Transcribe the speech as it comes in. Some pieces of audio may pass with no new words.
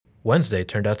Wednesday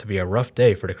turned out to be a rough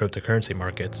day for the cryptocurrency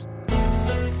markets.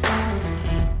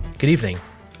 Good evening,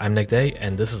 I'm Nick Day,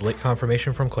 and this is Late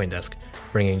Confirmation from CoinDesk,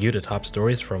 bringing you the top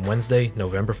stories from Wednesday,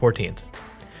 November 14th.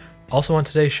 Also on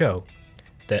today's show,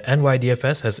 the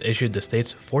NYDFS has issued the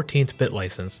state's 14th bit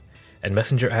license, and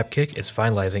Messenger app Kik is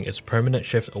finalizing its permanent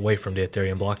shift away from the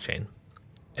Ethereum blockchain.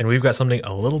 And we've got something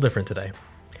a little different today.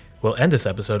 We'll end this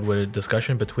episode with a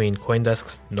discussion between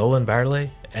CoinDesk's Nolan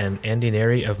Barley and Andy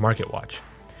Neri of MarketWatch.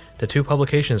 The two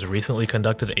publications recently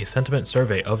conducted a sentiment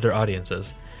survey of their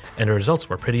audiences, and the results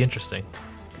were pretty interesting.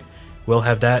 We'll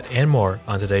have that and more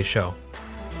on today's show.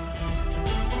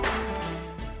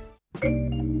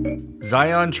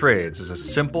 Zion Trades is a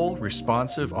simple,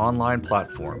 responsive online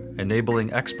platform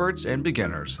enabling experts and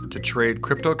beginners to trade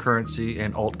cryptocurrency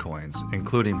and altcoins,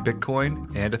 including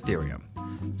Bitcoin and Ethereum.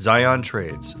 Zion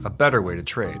Trades, a better way to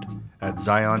trade, at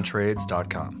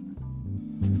ziontrades.com.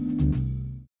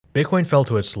 Bitcoin fell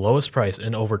to its lowest price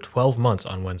in over 12 months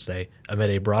on Wednesday amid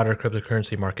a broader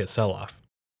cryptocurrency market sell-off.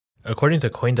 According to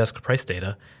CoinDesk price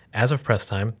data, as of press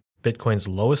time, Bitcoin's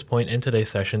lowest point in today's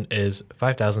session is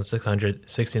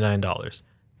 $5,669,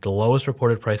 the lowest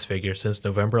reported price figure since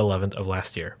November 11th of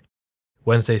last year.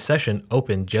 Wednesday's session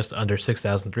opened just under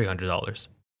 $6,300.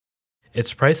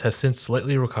 Its price has since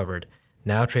slightly recovered,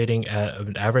 now trading at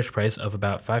an average price of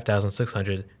about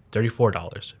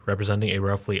 $5,634, representing a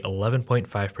roughly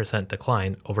 11.5%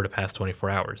 decline over the past 24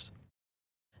 hours.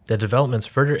 The developments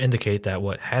further indicate that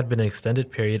what had been an extended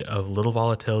period of little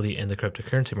volatility in the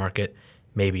cryptocurrency market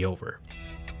may be over.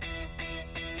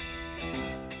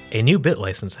 A new bit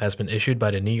license has been issued by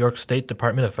the New York State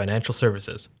Department of Financial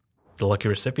Services. The lucky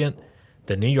recipient?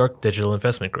 The New York Digital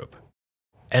Investment Group.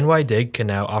 NYDIG can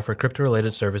now offer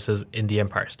crypto-related services in the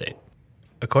Empire State.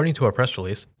 According to a press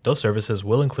release, those services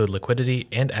will include liquidity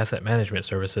and asset management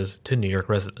services to New York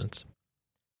residents.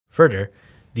 Further,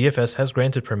 DFS has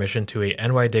granted permission to a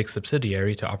NYDIG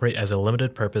subsidiary to operate as a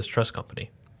limited-purpose trust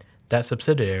company. That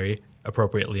subsidiary,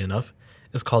 appropriately enough,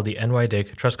 is called the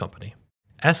NYDIG Trust Company.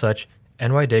 As such,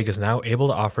 NYDIG is now able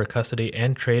to offer custody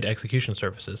and trade execution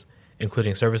services,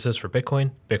 including services for Bitcoin,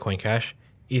 Bitcoin Cash,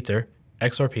 Ether,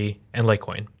 XRP, and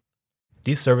Litecoin.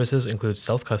 These services include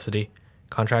self-custody,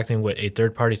 contracting with a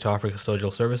third party to offer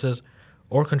custodial services,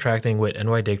 or contracting with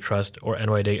NYDIG Trust or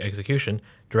NYDIG Execution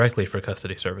directly for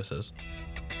custody services.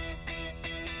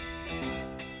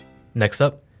 Next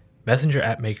up, Messenger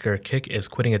app maker Kik is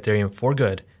quitting Ethereum for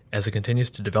good as it continues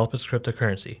to develop its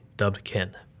cryptocurrency, dubbed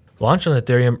Kin. Launched on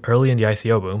Ethereum early in the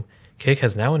ICO boom, Kik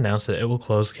has now announced that it will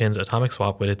close Kin's atomic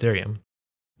swap with Ethereum.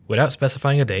 Without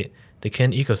specifying a date, the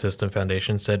Kin Ecosystem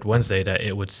Foundation said Wednesday that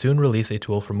it would soon release a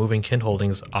tool for moving Kin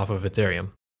holdings off of Ethereum.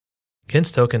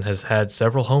 Kin's token has had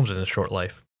several homes in its short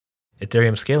life.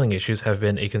 Ethereum scaling issues have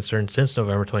been a concern since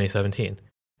November 2017,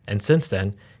 and since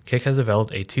then, Kik has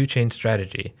developed a two-chain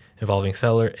strategy involving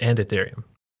Stellar and Ethereum.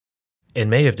 In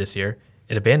May of this year,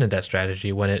 it abandoned that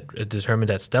strategy when it determined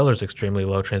that Stellar's extremely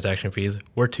low transaction fees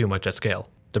were too much at scale.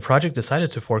 The project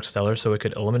decided to fork Stellar so it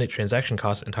could eliminate transaction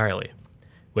costs entirely.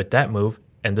 With that move,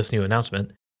 and this new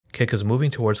announcement, Kik is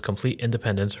moving towards complete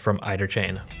independence from either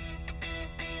chain.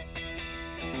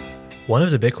 One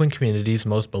of the Bitcoin community's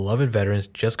most beloved veterans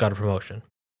just got a promotion.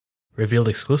 Revealed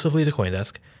exclusively to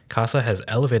CoinDesk, Casa has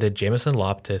elevated Jameson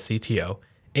Lopp to CTO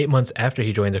 8 months after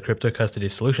he joined the crypto custody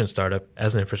solution startup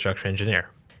as an infrastructure engineer.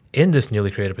 In this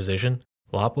newly created position,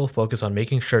 Lopp will focus on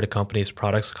making sure the company's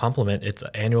products complement its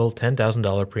annual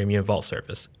 $10,000 premium vault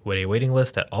service, with a waiting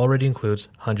list that already includes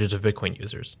hundreds of Bitcoin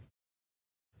users.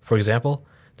 For example,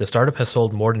 the startup has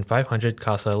sold more than 500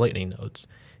 Casa Lightning nodes,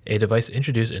 a device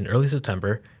introduced in early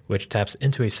September which taps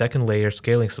into a second-layer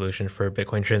scaling solution for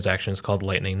Bitcoin transactions called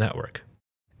Lightning Network.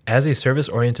 As a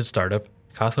service-oriented startup,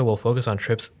 Casa will focus on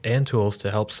trips and tools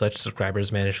to help such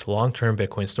subscribers manage long-term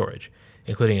Bitcoin storage,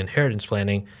 including inheritance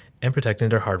planning and protecting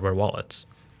their hardware wallets.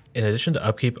 In addition to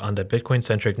upkeep on the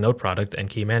Bitcoin-centric node product and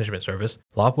key management service,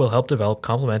 Lopp will help develop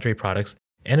complementary products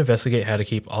and investigate how to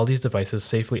keep all these devices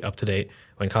safely up to date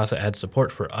when Casa adds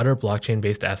support for other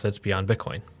blockchain-based assets beyond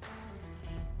Bitcoin.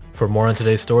 For more on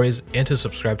today's stories and to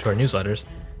subscribe to our newsletters,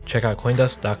 check out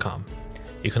CoinDesk.com.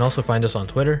 You can also find us on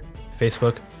Twitter,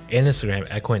 Facebook, and Instagram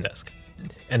at CoinDesk.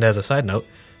 And as a side note,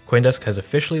 CoinDesk has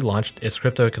officially launched its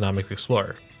Crypto Economics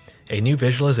Explorer, a new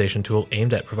visualization tool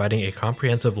aimed at providing a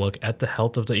comprehensive look at the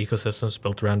health of the ecosystems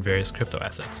built around various crypto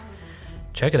assets.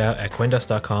 Check it out at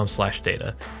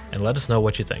coindesk.com/data and let us know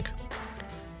what you think.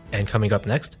 And coming up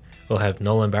next, we'll have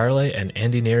Nolan Barley and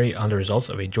Andy Neri on the results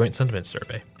of a joint sentiment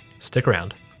survey. Stick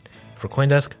around. For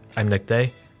CoinDesk, I'm Nick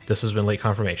Day. This has been Late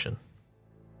Confirmation.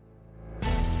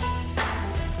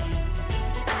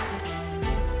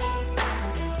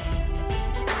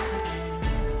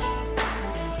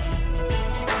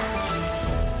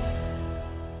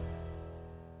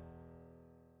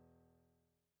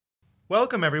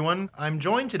 Welcome, everyone. I'm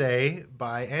joined today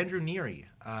by Andrew Neary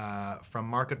from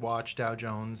MarketWatch Dow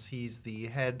Jones. He's the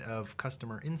head of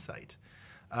customer insight.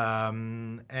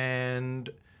 And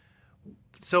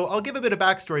so I'll give a bit of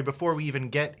backstory before we even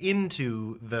get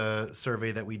into the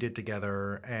survey that we did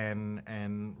together.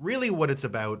 And really what it's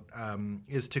about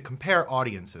is to compare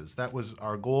audiences. That was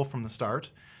our goal from the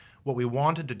start. What we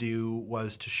wanted to do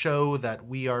was to show that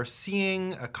we are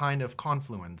seeing a kind of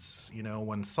confluence,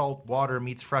 when salt water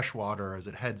meets fresh water as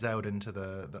it heads out into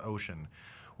the ocean.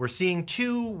 We're seeing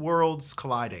two worlds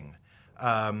colliding.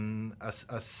 A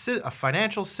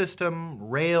financial system,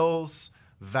 rails,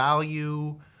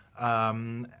 value,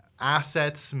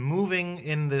 assets moving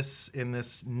in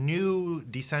this new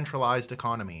decentralized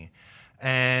economy.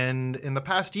 And in the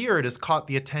past year, it has caught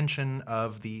the attention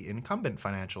of the incumbent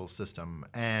financial system.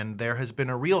 And there has been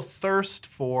a real thirst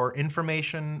for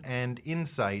information and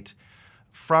insight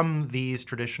from these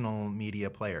traditional media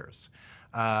players.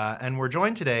 And we're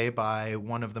joined today by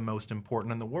one of the most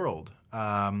important in the world,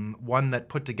 one that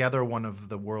put together one of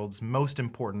the world's most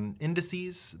important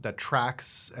indices that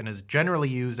tracks and is generally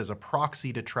used as a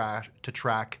proxy to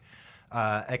track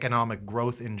economic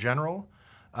growth in general.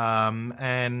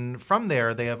 And from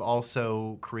there, they have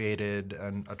also created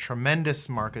a tremendous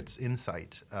markets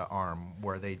insight arm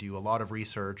where they do a lot of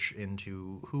research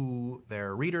into who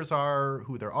their readers are,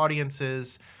 who their audience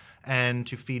is, and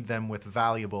to feed them with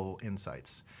valuable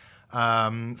insights.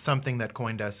 Something that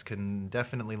CoinDesk can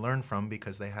definitely learn from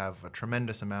because they have a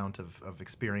tremendous amount of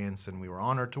experience, and we were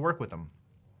honored to work with them.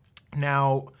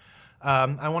 Now,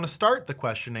 I want to start the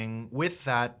questioning with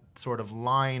that sort of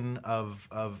line of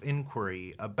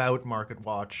inquiry about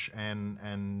MarketWatch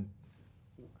and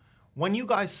when you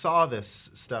guys saw this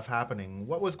stuff happening,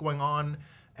 what was going on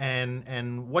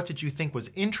and what did you think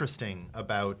was interesting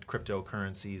about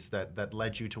cryptocurrencies that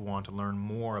led you to want to learn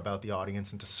more about the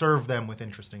audience and to serve them with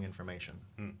interesting information?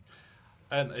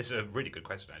 It's a really good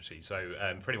question, actually. So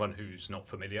for anyone who's not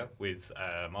familiar with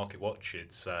MarketWatch,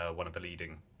 it's one of the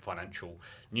leading financial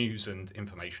news and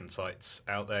information sites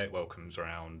out there. It welcomes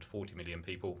around 40 million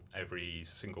people every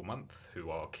single month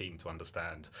who are keen to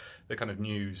understand the kind of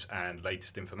news and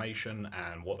latest information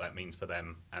and what that means for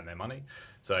them and their money.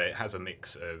 So it has a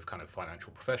mix of kind of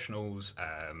financial professionals,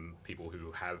 people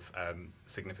who have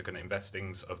significant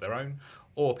investings of their own,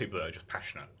 or people that are just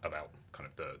passionate about kind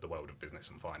of the world of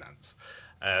business and finance.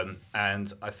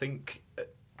 And I think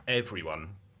everyone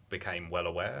became well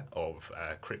aware of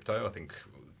crypto. I think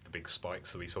the big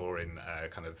spikes that we saw in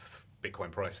kind of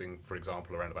Bitcoin pricing, for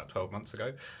example, around about 12 months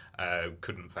ago,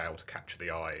 couldn't fail to capture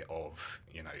the eye of,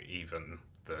 even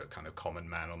the kind of common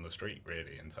man on the street,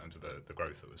 really, in terms of the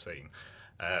growth that we're seeing.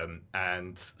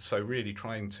 And so really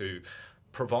trying to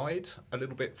provide a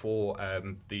little bit for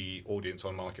the audience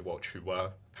on MarketWatch who were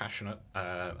passionate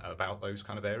about those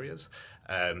kind of areas.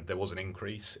 There was an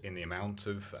increase in the amount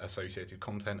of associated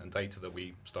content and data that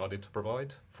we started to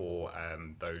provide for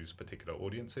those particular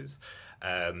audiences.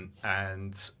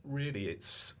 And really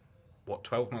it's,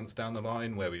 12 months down the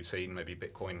line where we've seen maybe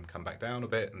Bitcoin come back down a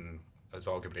bit and has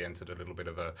arguably entered a little bit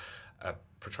of a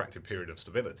protracted period of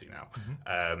stability now.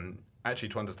 Mm-hmm. Actually,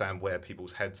 to understand where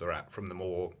people's heads are at from the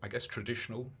more, I guess,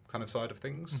 traditional kind of side of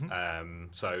things. Mm-hmm.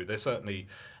 So there's certainly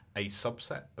a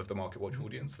subset of the MarketWatch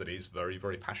audience that is very,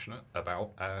 very passionate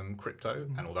about crypto.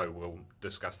 And although we'll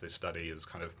discuss this study as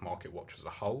kind of MarketWatch as a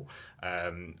whole,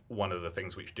 one of the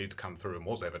things which did come through and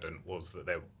was evident was that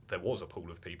there was a pool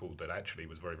of people that actually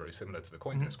was very, very similar to the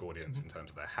CoinDesk audience in terms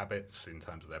of their habits, in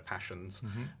terms of their passions,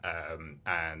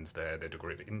 and their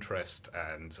degree of interest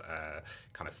and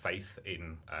kind of faith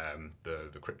in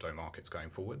the crypto markets going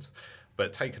forwards.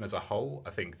 But taken as a whole, I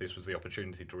think this was the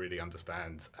opportunity to really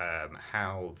understand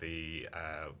how the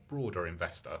broader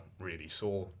investor really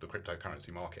saw the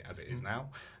cryptocurrency market as it is now,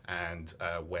 and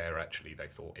where actually they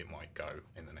thought it might go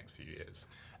in the next few years.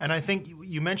 And I think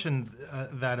you mentioned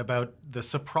that about the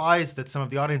surprise that some of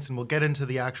the audience, and we'll get into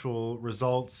the actual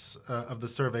results of the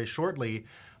survey shortly,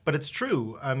 but it's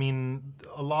true. I mean,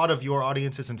 a lot of your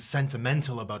audience isn't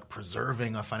sentimental about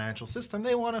preserving a financial system.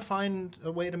 They want to find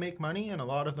a way to make money, and a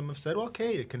lot of them have said, well,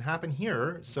 okay, it can happen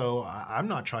here, so I'm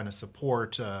not trying to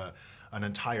support an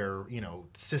entire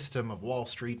system of Wall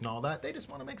Street and all that. They just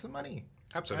want to make some money.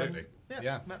 Absolutely.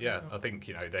 Yeah. I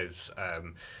think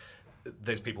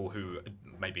there's people who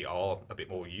maybe are a bit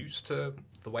more used to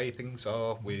the way things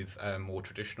are with more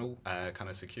traditional kind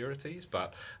of securities,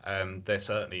 but they're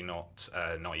certainly not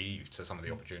naive to some of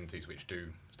the opportunities which do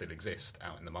still exist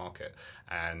out in the market,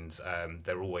 and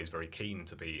they're always very keen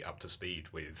to be up to speed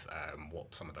with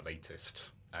what some of the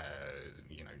latest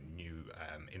new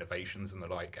innovations and the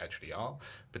like actually are,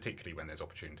 particularly when there's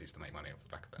opportunities to make money off the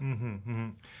back of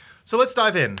it. So let's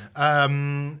dive in.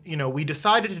 We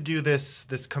decided to do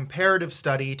this comparative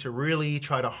study to really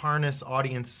try to harness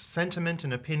audience sentiment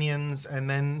and opinions and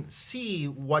then see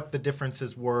what the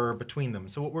differences were between them.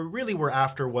 So what we really were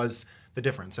after was the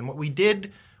difference. And what we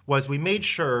did was we made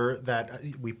sure that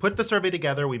we put the survey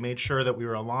together, we made sure that we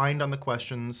were aligned on the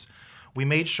questions. We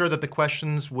made sure that the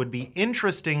questions would be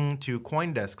interesting to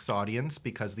CoinDesk's audience,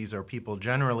 because these are people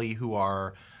generally who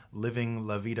are living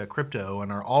la vida crypto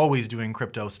and are always doing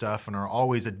crypto stuff and are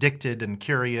always addicted and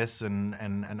curious and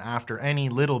after any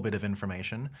little bit of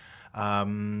information.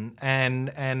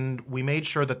 And we made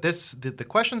sure that the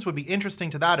questions would be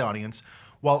interesting to that audience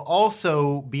while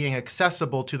also being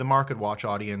accessible to the MarketWatch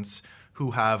audience,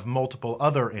 who have multiple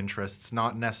other interests,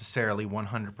 not necessarily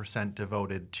 100%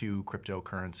 devoted to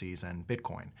cryptocurrencies and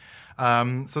Bitcoin.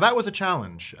 So that was a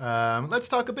challenge. Let's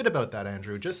talk a bit about that,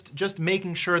 Andrew. Just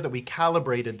making sure that we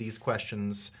calibrated these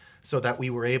questions so that we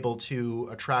were able to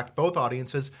attract both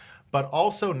audiences, but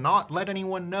also not let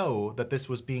anyone know that this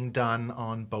was being done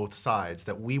on both sides,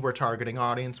 that we were targeting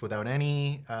audience without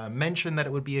any mention that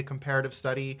it would be a comparative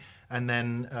study, and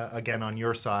then again on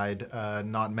your side,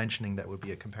 not mentioning that it would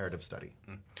be a comparative study.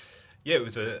 Yeah, it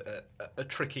was a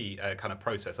tricky kind of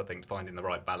process, I think, finding the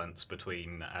right balance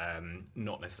between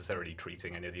not necessarily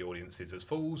treating any of the audiences as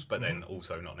fools, but then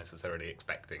also not necessarily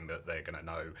expecting that they're going to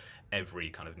know every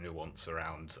kind of nuance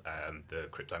around the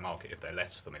crypto market if they're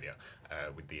less familiar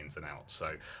with the ins and outs.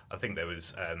 So I think there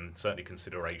was certainly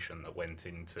consideration that went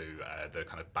into the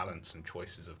kind of balance and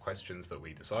choices of questions that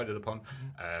we decided upon,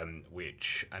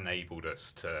 which enabled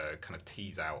us to kind of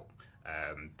tease out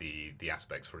the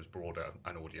aspects for as broader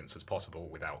an audience as possible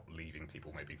without leaving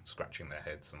people maybe scratching their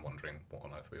heads and wondering what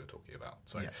on earth we were talking about.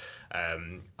 So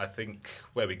I think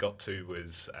where we got to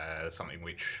was something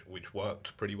which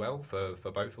worked pretty well for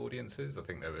both audiences. I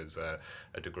think there was a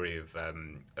degree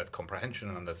of comprehension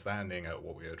and understanding at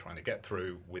what we were trying to get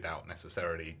through without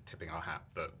necessarily tipping our hat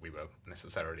that we were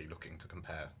necessarily looking to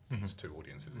compare these two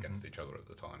audiences against each other at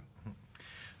the time.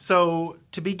 So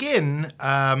to begin,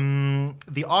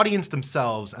 the audience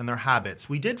themselves and their habits,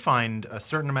 we did find a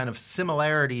certain amount of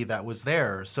similarity that was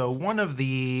there. So one of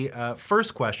the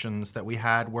first questions that we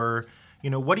had were,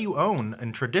 what do you own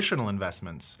in traditional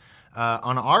investments?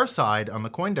 On our side, on the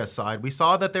CoinDesk side, we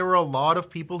saw that there were a lot of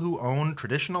people who own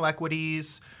traditional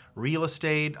equities, real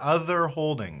estate, other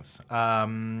holdings.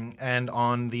 And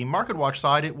on the MarketWatch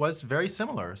side, it was very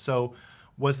similar. So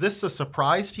was this a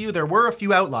surprise to you? There were a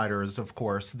few outliers, of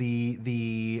course,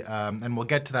 and we'll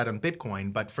get to that on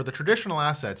Bitcoin, but for the traditional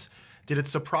assets, did it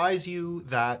surprise you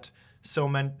that so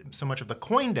much of the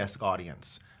CoinDesk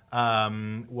audience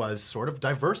was sort of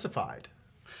diversified?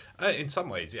 In some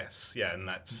ways, yes. Yeah, and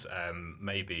that's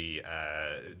maybe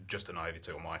just a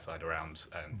naivety on my side around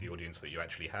the audience that you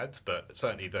actually had, but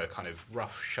certainly the kind of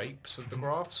rough shapes of the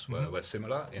graphs were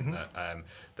similar in that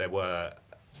there were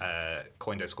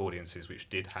CoinDesk audiences which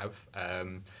did have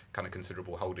kind of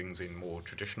considerable holdings in more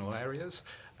traditional areas,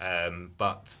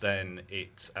 but then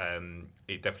it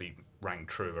definitely rang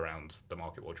true around the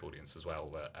MarketWatch audience as well.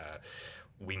 That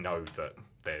we know that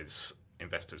there's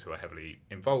investors who are heavily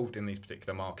involved in these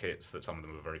particular markets, that some of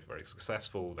them are very, very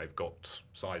successful. They've got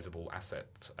sizable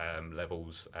asset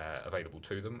levels available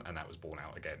to them, and that was borne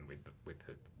out again with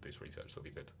this research that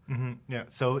we did. Yeah,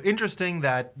 so interesting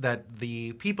that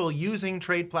the people using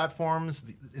trade platforms,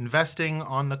 investing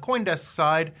on the CoinDesk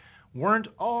side, weren't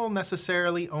all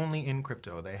necessarily only in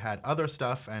crypto. They had other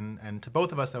stuff, and to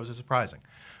both of us, that was surprising.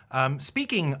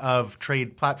 Speaking of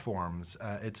trade platforms,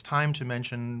 it's time to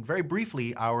mention very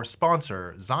briefly our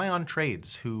sponsor, Zion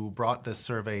Trades, who brought this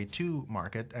survey to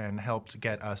market and helped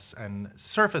get us and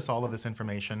surface all of this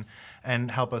information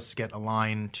and help us get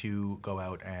aligned to go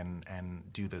out and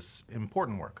do this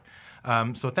important work.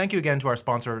 So thank you again to our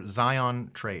sponsor,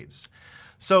 Zion Trades.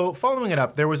 So following it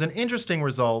up, there was an interesting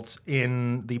result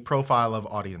in the profile of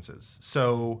audiences.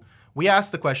 So we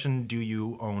asked the question, do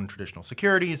you own traditional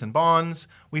securities and bonds?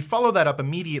 We followed that up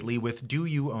immediately with, do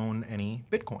you own any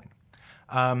Bitcoin?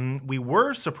 We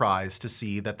were surprised to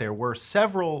see that there were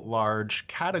several large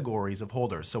categories of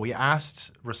holders. So we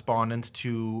asked respondents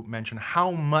to mention how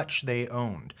much they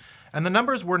owned. And the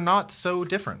numbers were not so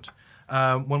different.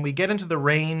 When we get into the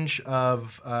range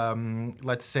of,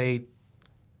 let's say,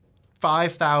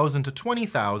 5,000 to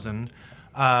 20,000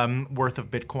 worth of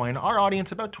Bitcoin, our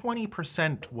audience, about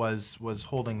 20% was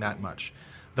holding that much.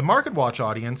 The MarketWatch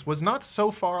audience was not so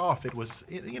far off. It was,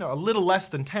 a little less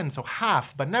than 10, so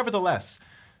half, but nevertheless,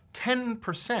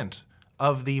 10%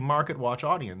 of the MarketWatch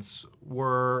audience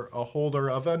were a holder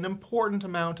of an important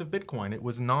amount of Bitcoin. It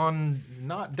was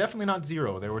definitely not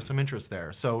zero. There was some interest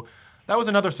there. So that was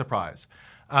another surprise.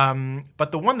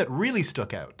 But the one that really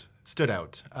stood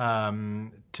out,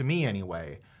 to me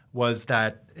anyway, was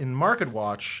that in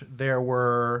MarketWatch there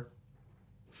were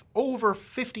over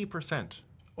 50%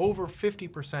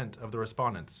 of the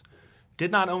respondents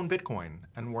did not own Bitcoin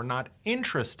and were not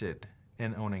interested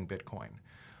in owning Bitcoin.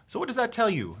 So what does that tell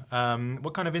you?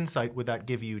 What kind of insight would that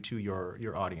give you to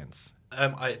your audience?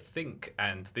 I think,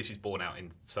 and this is borne out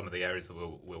in some of the areas that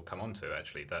we'll come on to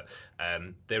actually, that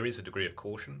there is a degree of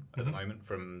caution at the moment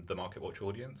from the MarketWatch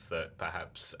audience that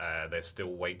perhaps they're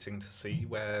still waiting to see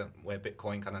where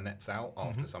Bitcoin kind of nets out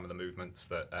after some of the movements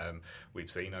that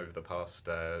we've seen over the past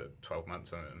 12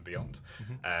 months and beyond.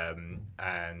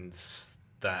 And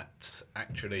that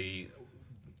actually,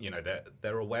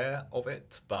 they're aware of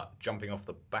it, but jumping off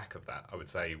the back of that, I would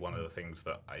say one of the things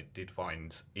that I did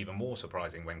find even more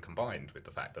surprising when combined with the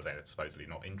fact that they're supposedly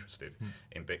not interested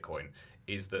in Bitcoin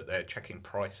is that they're checking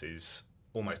prices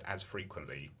almost as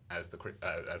frequently as the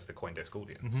CoinDesk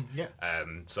audience.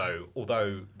 So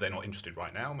although they're not interested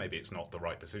right now, maybe it's not the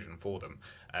right decision for them,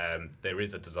 there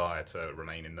is a desire to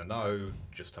remain in the know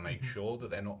just to make sure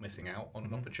that they're not missing out on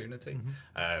an opportunity.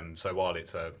 So while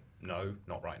it's a no,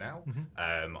 not right now,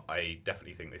 I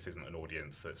definitely think this isn't an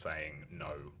audience that's saying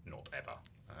no, not ever.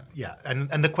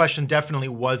 And the question definitely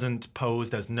wasn't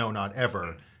posed as no, not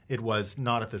ever. It was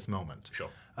not at this moment.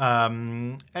 Sure.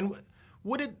 And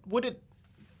would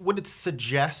it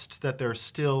suggest that there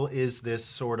still is this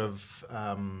sort of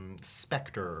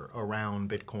specter around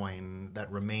Bitcoin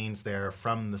that remains there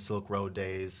from the Silk Road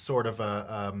days, sort of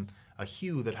a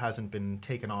hue that hasn't been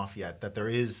taken off yet, that there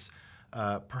is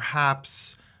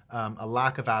perhaps a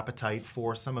lack of appetite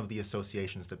for some of the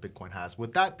associations that Bitcoin has?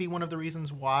 Would that be one of the reasons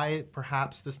why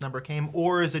perhaps this number came?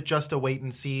 Or is it just a wait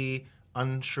and see,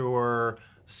 unsure,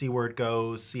 see where it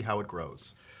goes, see how it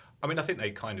grows? I mean, I think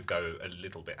they kind of go a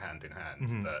little bit hand in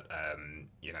hand. That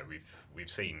we've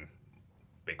seen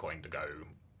Bitcoin to go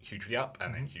hugely up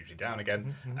and then hugely down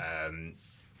again.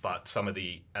 But some of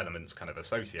the elements kind of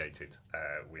associated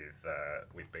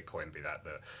with Bitcoin, be that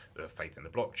the faith in the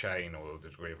blockchain or the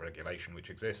degree of regulation which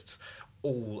exists,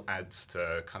 all adds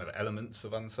to kind of elements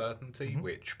of uncertainty,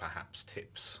 which perhaps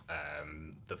tips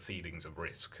the feelings of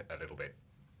risk a little bit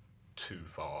too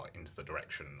far into the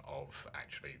direction of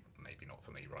actually maybe not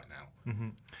for me right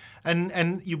now.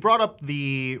 And you brought up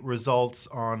the results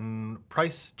on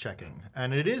price checking,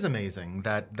 and it is amazing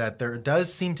that there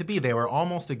does seem to be, they were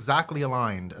almost exactly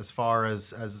aligned as far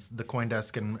as the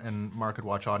CoinDesk and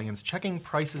MarketWatch audience checking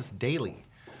prices daily.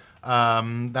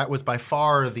 That was by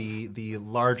far the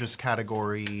largest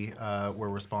category where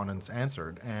respondents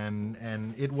answered,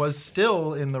 and it was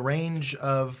still in the range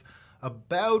of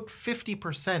about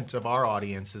 50% of our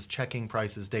audience is checking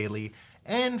prices daily,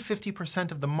 and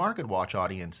 50% of the MarketWatch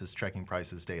audience is checking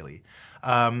prices daily.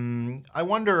 I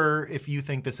wonder if you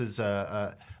think this is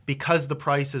because the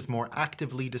price is more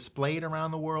actively displayed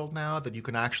around the world now, that you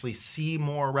can actually see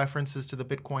more references to the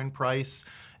Bitcoin price.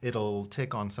 It'll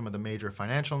tick on some of the major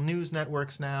financial news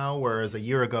networks now, whereas a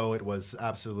year ago it was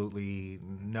absolutely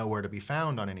nowhere to be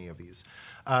found on any of these.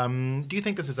 Do you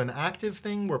think this is an active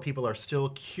thing where people are still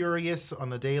curious on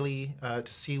the daily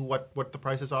to see what the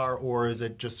prices are, or is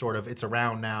it just sort of, it's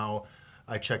around now,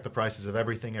 I check the prices of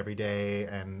everything every day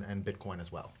and Bitcoin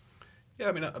as well? Yeah,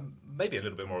 I mean, maybe a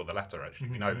little bit more of the latter, actually.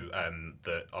 We know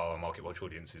that our MarketWatch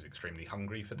audience is extremely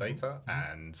hungry for data,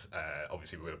 and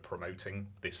obviously we're promoting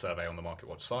this survey on the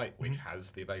MarketWatch site, which has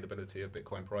the availability of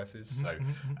Bitcoin prices. So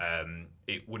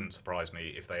it wouldn't surprise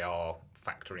me if they are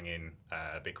factoring in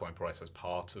Bitcoin price as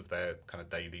part of their kind of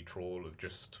daily trawl of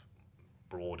just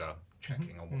broader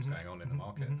checking on what's going on in the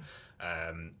market.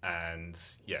 And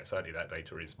yeah, certainly that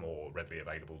data is more readily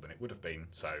available than it would have been,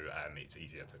 so it's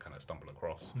easier to kind of stumble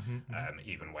across,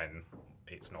 even when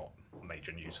it's not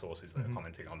major news sources that are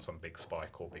commenting on some big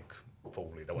spike or big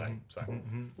fall either way. So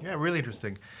yeah, really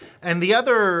interesting. And the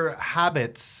other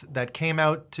habits that came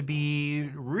out to be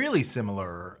really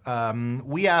similar,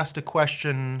 we asked a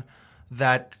question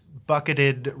that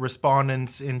bucketed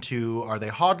respondents into, are they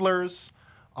hodlers?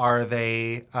 Are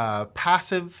they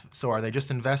passive? So are they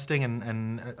just investing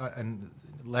and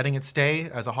letting it stay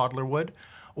as a hodler would?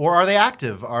 Or are they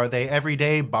active? Are they every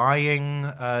day buying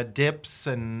dips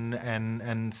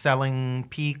and selling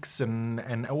peaks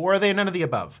or are they none of the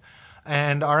above?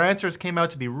 And our answers came out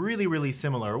to be really, really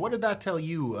similar. What did that tell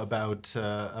you about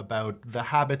the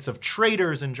habits of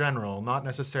traders in general, not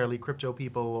necessarily crypto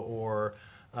people or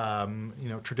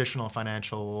traditional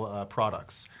financial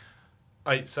products?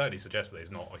 I certainly suggest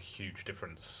there's not a huge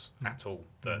difference at all,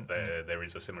 that there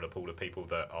is a similar pool of people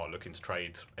that are looking to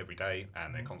trade every day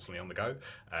and they're constantly on the go.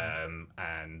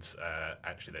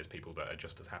 Actually, there's people that are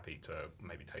just as happy to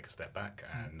maybe take a step back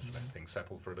and let things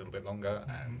settle for a little bit longer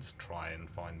and try and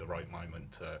find the right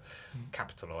moment to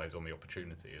capitalize on the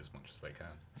opportunity as much as they can.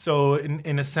 So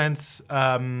in a sense,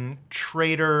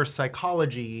 trader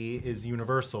psychology is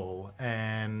universal,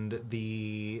 and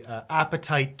the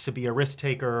appetite to be a risk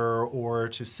taker or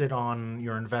to sit on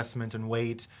your investment and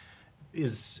wait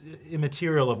is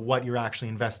immaterial of what you're actually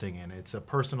investing in. It's a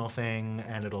personal thing,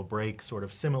 and it'll break sort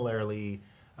of similarly,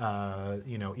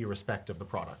 irrespective of the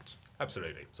product.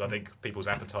 Absolutely. So I think people's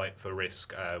appetite for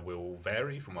risk will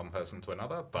vary from one person to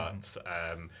another, but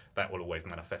that will always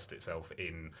manifest itself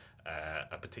in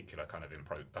a particular kind of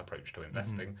approach to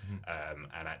investing.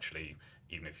 And actually,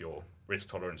 even if your risk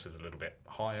tolerance is a little bit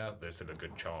higher, there's still a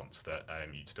good chance that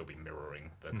you'd still be mirroring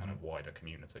the kind of wider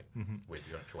community with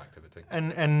your actual activity.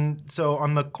 And so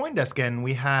on the CoinDesk end,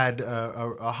 we had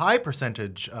a high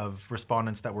percentage of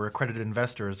respondents that were accredited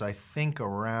investors. I think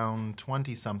around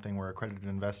 20-something were accredited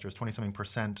investors, 20-something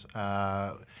percent.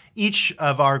 Each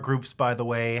of our groups, by the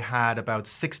way, had about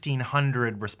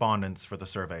 1,600 respondents for the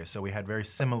survey. So we had very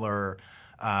similar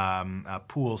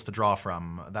pools to draw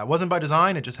from. That wasn't by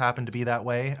design, it just happened to be that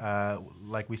way.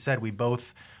 Like we said, we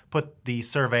both put the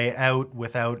survey out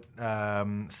without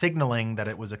signaling that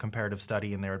it was a comparative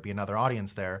study and there would be another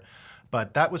audience there.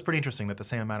 But that was pretty interesting that the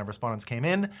same amount of respondents came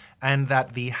in and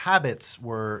that the habits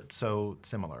were so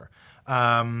similar.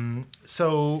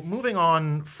 So moving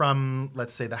on from,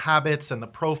 let's say, the habits and the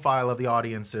profile of the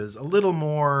audiences, a little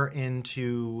more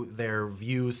into their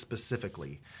views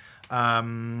specifically.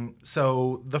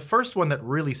 So the first one that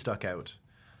really stuck out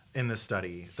in this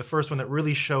study, the first one that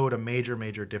really showed a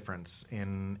major difference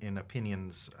in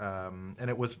opinions, and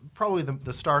it was probably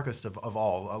the starkest of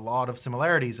all. A lot of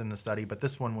similarities in the study, but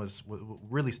this one was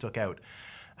really stuck out.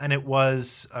 And it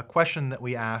was a question that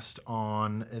we asked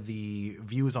on the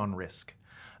views on risk.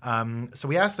 So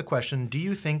we asked the question, do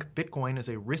you think Bitcoin is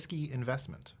a risky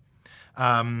investment?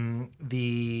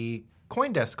 The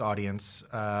CoinDesk audience,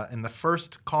 in the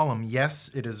first column,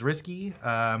 yes, it is risky.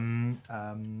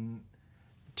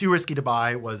 Too risky to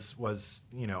buy was 4%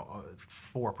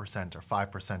 or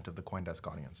 5% of the CoinDesk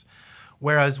audience.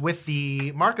 Whereas with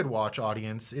the MarketWatch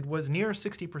audience, it was near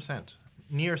 60%.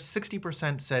 Near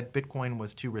 60% said Bitcoin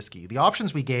was too risky. The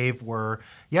options we gave were,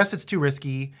 yes, it's too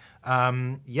risky.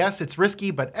 Yes, it's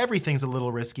risky, but everything's a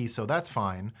little risky, so that's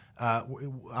fine.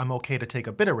 I'm okay to take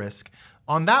a bit of risk.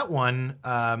 On that one,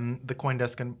 the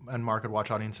CoinDesk and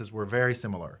MarketWatch audiences were very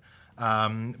similar.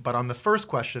 But on the first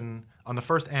question, on the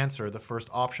first answer, the first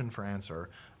option for answer,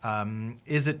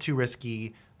 is it too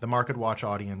risky? The MarketWatch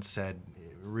audience said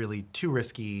really too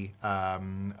risky.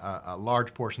 A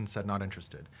large portion said not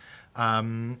interested.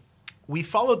 We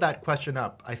followed that question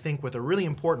up, I think, with a really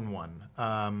important one,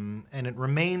 and it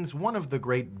remains one of the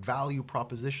great value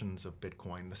propositions of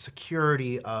Bitcoin, the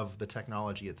security of the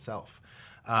technology itself.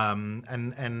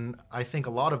 And I think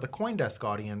a lot of the CoinDesk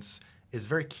audience is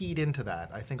very keyed into that.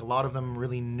 I think a lot of them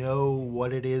really know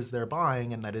what it is they're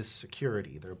buying, and that is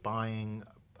security. They're buying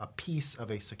a piece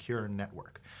of a secure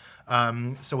network.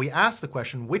 So we asked the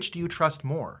question, which do you trust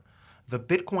more, the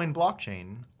Bitcoin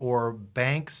blockchain or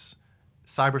banks'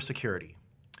 cybersecurity?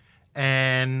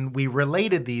 And we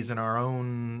related these in our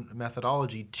own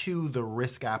methodology to the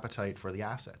risk appetite for the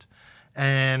asset.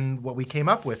 And what we came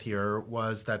up with here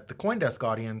was that the CoinDesk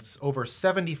audience, over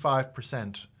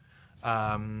 75%,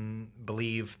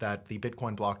 believe that the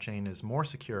Bitcoin blockchain is more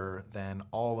secure than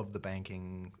all of the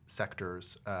banking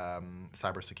sector's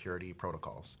cybersecurity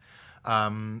protocols.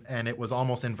 And it was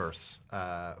almost inverse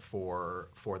for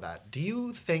that. Do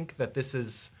you think that this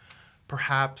is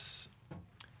perhaps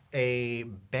a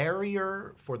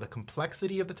barrier for the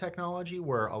complexity of the technology,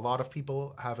 where a lot of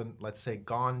people haven't, let's say,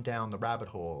 gone down the rabbit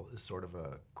hole, is sort of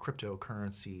a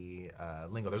cryptocurrency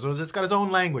lingo? It's got its own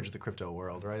language, the crypto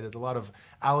world, right? There's a lot of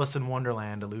Alice in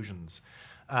Wonderland illusions.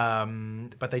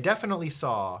 But they definitely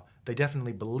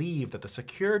believe that the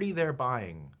security they're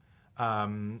buying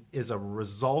is a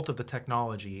result of the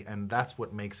technology, and that's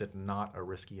what makes it not a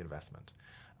risky investment.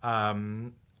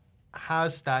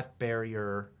 Does that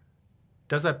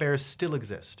barrier still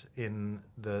exist in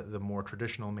the more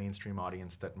traditional mainstream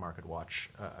audience that MarketWatch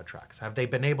attracts? Have they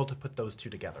been able to put those two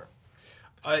together?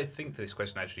 I think this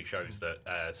question actually shows that,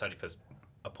 certainly for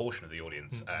a portion of the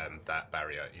audience, that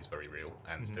barrier is very real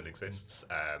and still exists.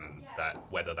 That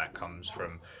whether that comes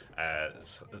from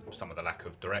some of the lack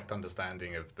of direct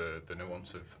understanding of the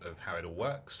nuance of how it all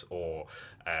works, or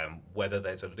whether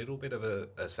there's a little bit of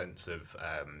a sense of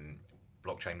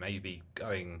blockchain maybe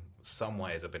going some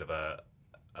way as a bit of a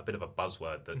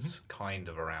buzzword that's kind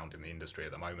of around in the industry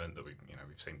at the moment, that we've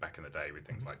seen back in the day with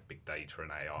things like big data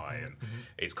and AI, and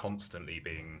it's constantly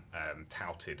being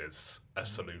touted as a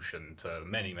solution to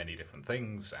many different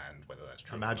things, and whether that's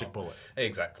true, a magic bullet,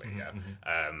 exactly,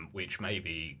 which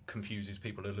maybe confuses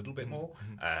people a little bit more.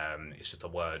 It's just a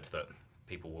word that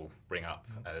people will bring up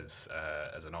as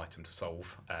an item to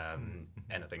solve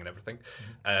anything and everything.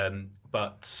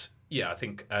 But yeah, I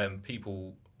think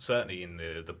people, certainly in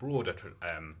the broader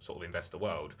sort of investor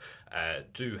world,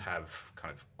 do have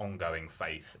kind of ongoing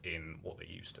faith in what they're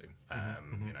used to.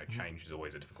 Change is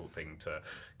always a difficult thing to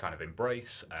kind of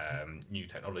embrace. New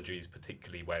technologies,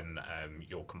 particularly when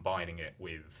you're combining it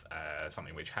with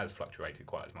something which has fluctuated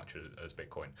quite as much as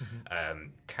Bitcoin,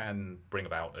 can bring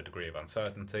about a degree of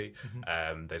uncertainty.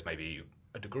 There's maybe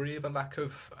a degree of a lack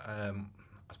of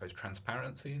I suppose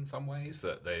transparency in some ways,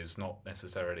 that there's not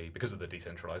necessarily, because of the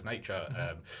decentralized nature,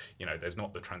 there's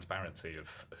not the transparency of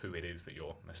who it is that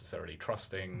you're necessarily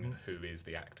trusting, who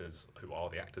are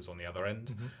the actors on the other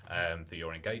end that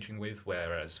you're engaging with.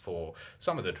 Whereas for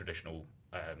some of the traditional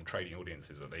trading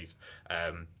audiences, at least,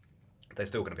 they're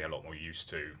still going to be a lot more used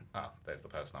to, there's the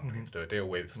person I'm looking to do a deal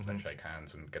with, let's shake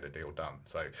hands and get a deal done.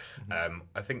 So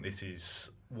I think this is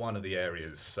one of the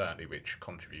areas certainly which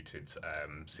contributed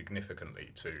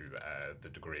significantly to the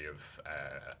degree of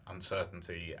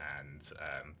uncertainty and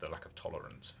the lack of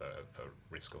tolerance for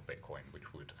risk of Bitcoin,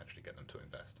 which would actually get them to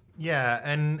invest. Yeah,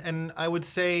 and I would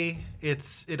say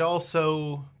it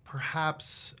also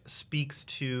perhaps speaks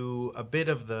to a bit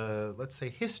of the, let's say,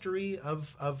 history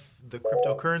of the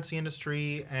cryptocurrency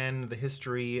industry and the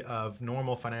history of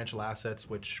normal financial assets,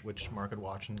 which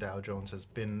MarketWatch and Dow Jones has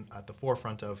been at the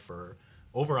forefront of for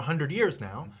over 100 years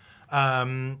now.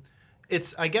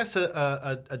 It's, I guess,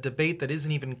 a debate that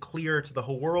isn't even clear to the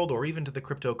whole world or even to the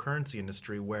cryptocurrency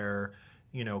industry, where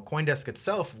CoinDesk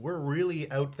itself, we're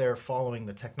really out there following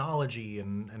the technology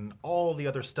and all the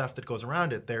other stuff that goes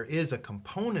around it. There is a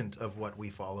component of what we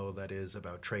follow that is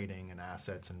about trading and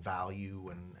assets and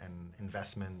value and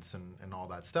investments and all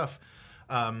that stuff.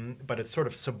 But it's sort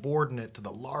of subordinate to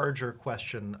the larger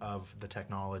question of the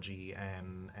technology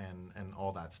and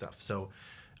all that stuff. So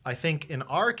I think in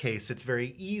our case, it's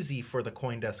very easy for the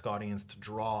CoinDesk audience to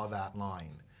draw that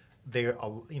line.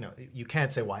 You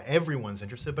can't say why everyone's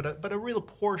interested, but a real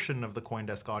portion of the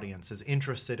CoinDesk audience is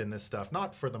interested in this stuff,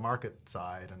 not for the market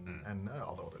side, and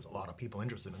although there's a lot of people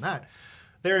interested in that,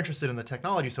 they're interested in the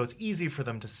technology. So it's easy for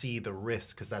them to see the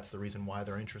risk, because that's the reason why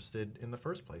they're interested in the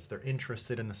first place. They're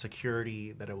interested in the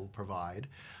security that it will provide.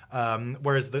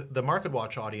 Whereas the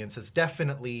MarketWatch audience is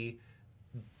definitely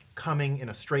coming in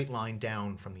a straight line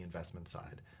down from the investment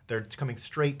side. They're coming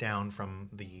straight down from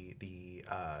the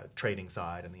trading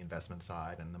side and the investment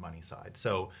side and the money side.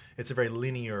 So it's a very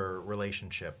linear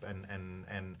relationship,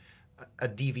 and a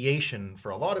deviation for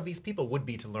a lot of these people would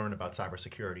be to learn about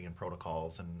cybersecurity and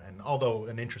protocols, and although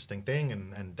an interesting thing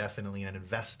and definitely an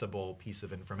investable piece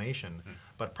of information,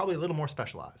 but probably a little more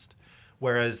specialized.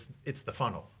 Whereas it's the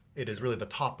funnel. It is really the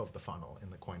top of the funnel in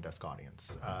the CoinDesk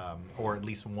audience, or at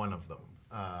least one of them.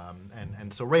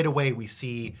 And so right away we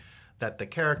see that the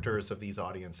characters of these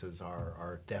audiences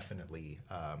are definitely,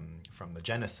 from the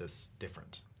genesis,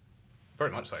 different.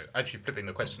 Very much so. Actually, flipping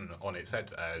the question on its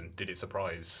head, did it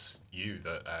surprise you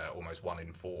that almost 1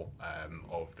 in 4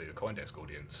 of the CoinDesk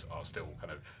audience are still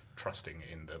kind of trusting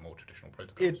in the more traditional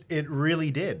protocols? It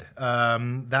really did.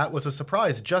 That was a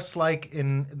surprise. Just like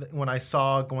when I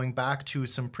saw, going back to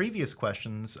some previous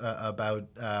questions about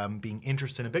being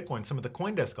interested in Bitcoin, some of the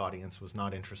CoinDesk audience was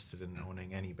not interested in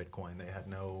owning any Bitcoin. They had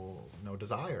no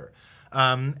desire.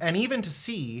 And even to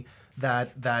see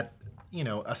that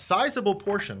a sizable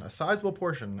portion,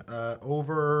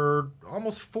 over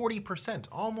almost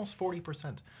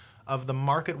 40% of the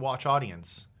MarketWatch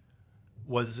audience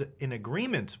was in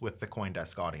agreement with the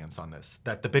CoinDesk audience on this,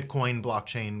 that the Bitcoin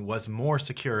blockchain was more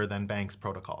secure than banks'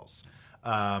 protocols.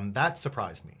 That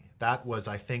surprised me. That was,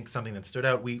 I think, something that stood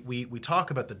out. We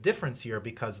talk about the difference here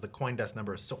because the CoinDesk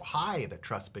number is so high that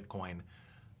trusts Bitcoin,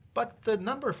 but the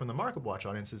number from the MarketWatch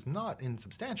audience is not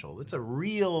insubstantial. It's a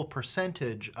real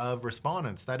percentage of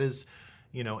respondents. That is,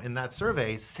 in that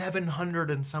survey, 700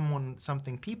 and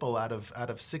something people out of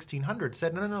 1,600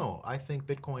 said, no, I think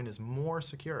Bitcoin is more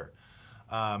secure.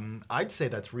 I'd say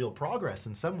that's real progress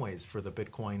in some ways for the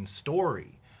Bitcoin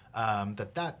story.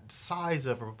 that size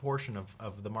of a proportion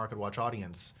of the MarketWatch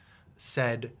audience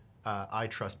said, I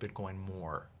trust Bitcoin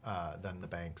more than the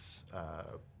bank's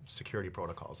security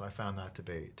protocols. I found that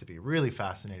to be really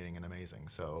fascinating and amazing.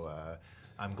 So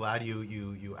I'm glad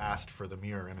you asked for the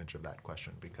mirror image of that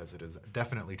question, because it is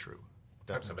definitely true.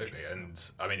 Definitely Absolutely. true.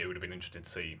 And I mean, it would have been interesting to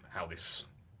see how this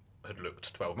had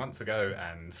looked 12 months ago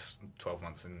and 12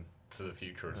 months into the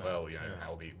future as well. You know,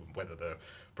 how whether the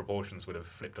proportions would have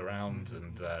flipped around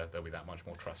and there'll be that much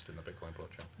more trust in the Bitcoin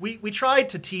blockchain. We tried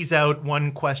to tease out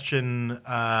one question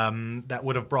that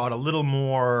would have brought a little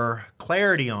more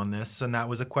clarity on this, and that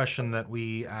was a question that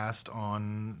we asked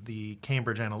on the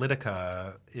Cambridge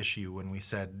Analytica issue when we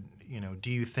said,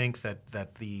 do you think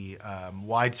that the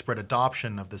widespread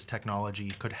adoption of this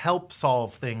technology could help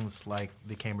solve things like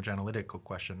the Cambridge Analytica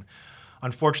question?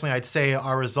 Unfortunately, I'd say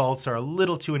our results are a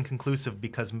little too inconclusive,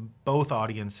 because both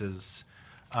audiences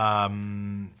we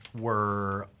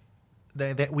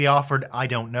offered I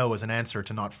don't know as an answer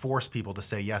to not force people to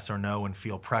say yes or no and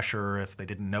feel pressure if they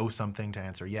didn't know something to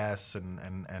answer yes.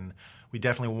 And we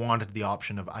definitely wanted the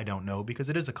option of I don't know, because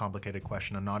it is a complicated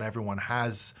question and not everyone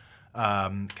has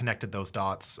connected those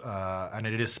dots. And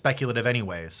it is speculative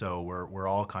anyway, so we're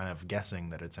all kind of guessing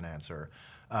that it's an answer.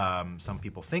 Some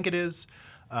people think it is.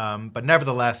 But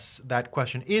nevertheless, that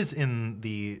question is in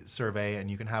the survey, and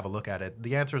you can have a look at it.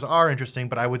 The answers are interesting,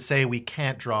 but I would say we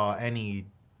can't draw any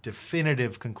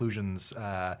definitive conclusions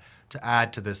to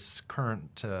add to this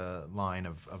current line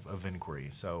of inquiry.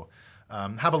 So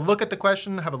have a look at the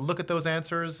question, have a look at those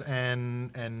answers,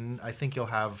 and I think you'll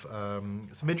have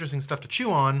some interesting stuff to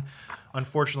chew on.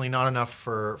 Unfortunately, not enough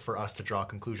for us to draw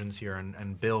conclusions here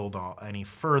and build any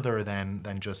further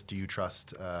than just do you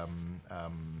trust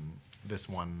this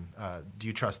one? Do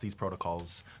you trust these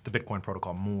protocols, the Bitcoin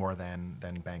protocol, more than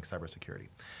bank cybersecurity?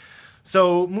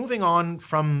 So moving on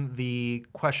from the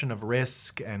question of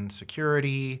risk and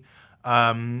security,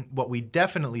 what we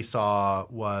definitely saw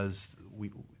was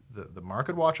the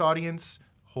MarketWatch audience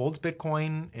holds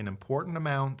Bitcoin in important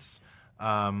amounts.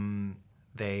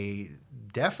 They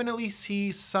definitely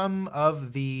see some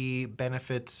of the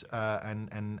benefits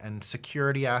and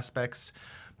security aspects.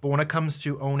 But when it comes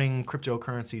to owning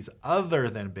cryptocurrencies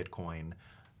other than Bitcoin,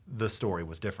 the story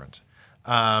was different.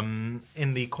 In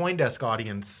the CoinDesk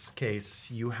audience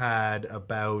case, you had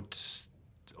about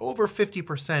over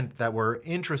 50% that were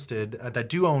interested, that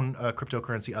do own a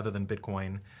cryptocurrency other than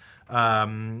Bitcoin,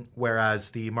 whereas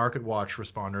the MarketWatch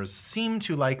responders seem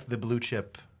to like the blue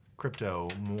chip crypto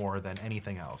more than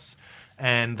anything else.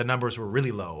 And the numbers were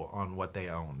really low on what they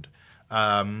owned.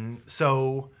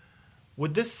 So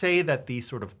would this say that the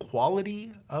sort of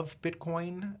quality of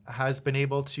Bitcoin has been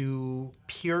able to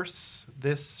pierce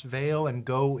this veil and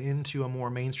go into a more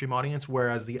mainstream audience,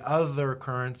 whereas the other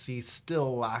currencies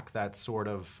still lack that sort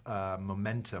of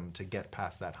momentum to get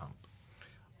past that hump?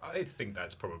 I think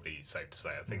that's probably safe to say.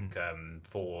 I think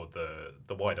for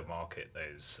the wider market,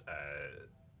 there's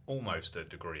almost a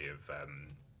degree of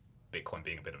Bitcoin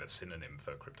being a bit of a synonym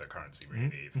for cryptocurrency,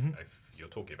 really. If you're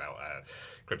talking about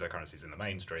cryptocurrencies in the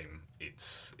mainstream,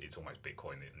 it's almost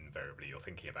Bitcoin that invariably you're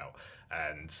thinking about.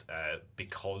 And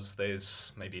because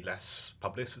there's maybe less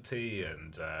publicity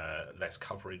and less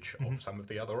coverage of some of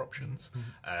the other options,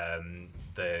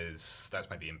 that's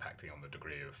maybe impacting on the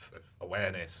degree of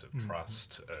awareness, of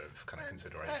trust, of kind of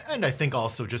consideration. And I think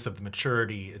also just of the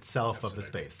maturity itself of the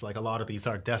space. Like a lot of these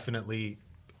are definitely,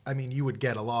 I mean, you would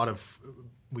get a lot of,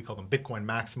 we call them Bitcoin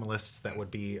maximalists, that would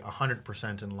be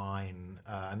 100% in line.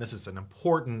 And this is an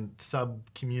important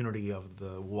sub-community of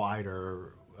the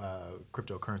wider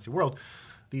cryptocurrency world.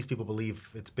 These people believe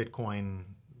it's Bitcoin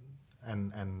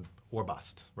and or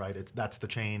bust, right? That's the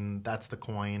chain, that's the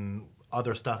coin.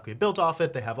 Other stuff can be built off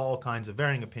it. They have all kinds of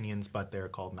varying opinions, but they're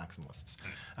called maximalists.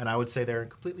 And I would say they're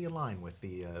completely in line with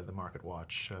the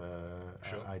MarketWatch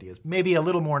ideas. Maybe a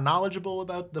little more knowledgeable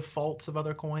about the faults of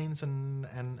other coins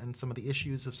and some of the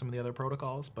issues of some of the other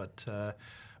protocols, but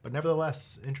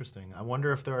nevertheless, interesting. I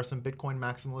wonder if there are some Bitcoin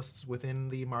maximalists within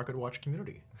the MarketWatch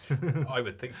community. I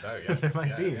would think so, yes. There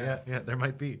might be, yeah, there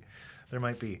might be. There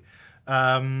might be.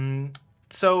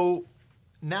 So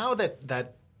now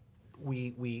that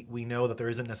we know that there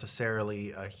isn't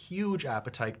necessarily a huge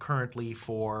appetite currently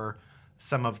for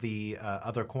some of the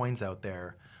other coins out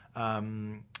there,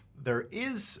 there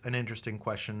is an interesting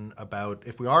question about,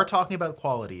 if we are talking about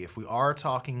quality, if we are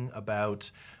talking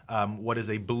about what is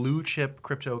a blue chip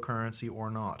cryptocurrency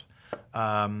or not.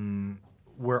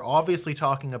 We're obviously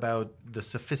talking about the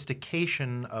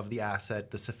sophistication of the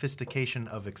asset, the sophistication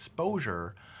of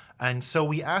exposure. And so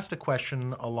we asked a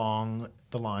question along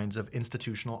the lines of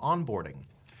institutional onboarding.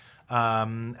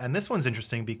 And this one's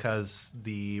interesting because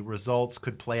the results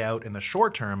could play out in the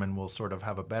short term, and we'll sort of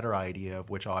have a better idea of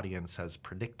which audience has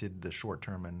predicted the short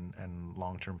term and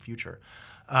long-term future.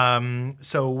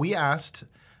 So we asked,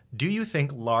 do you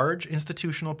think large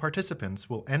institutional participants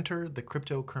will enter the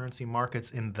cryptocurrency markets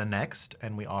in the next,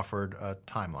 and we offered a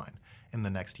timeline, in the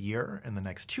next year, in the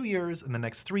next 2 years, in the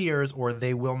next 3 years, or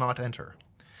they will not enter?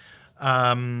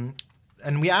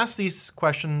 And we asked these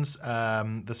questions,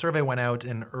 the survey went out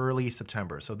in early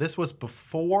September. So this was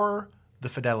before the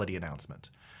Fidelity announcement.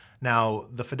 Now,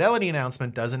 the Fidelity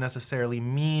announcement doesn't necessarily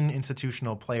mean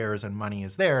institutional players and money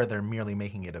is there. They're merely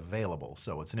making it available.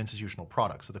 So it's an institutional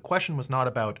product. So the question was not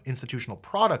about institutional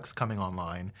products coming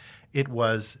online. It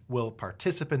was, will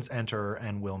participants enter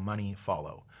and will money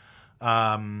follow?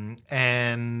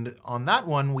 And on that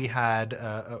one, we had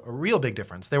a real big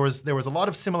difference. There was a lot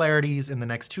of similarities in the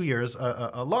next 2 years.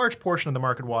 A large portion of the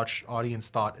MarketWatch audience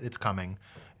thought it's coming.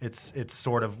 It's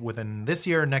sort of within this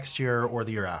year, next year, or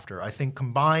the year after. I think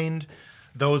combined,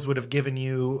 those would have given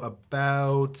you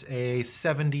about a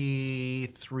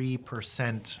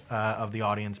 73% of the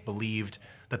audience believed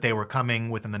that they were coming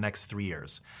within the next 3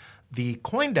 years. The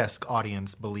CoinDesk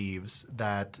audience believes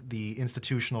that the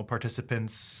institutional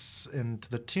participants, to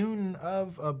the tune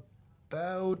of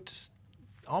about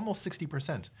almost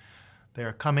 60%, they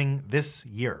are coming this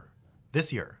year.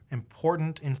 This year.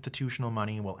 Important institutional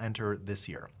money will enter this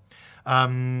year.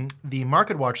 The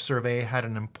MarketWatch survey had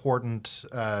an important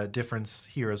difference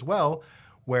here as well,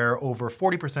 where over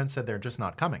 40% said they're just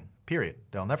not coming, period.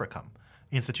 They'll never come.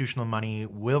 Institutional money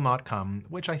will not come,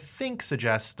 which I think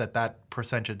suggests that that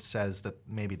percentage says that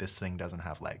maybe this thing doesn't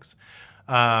have legs.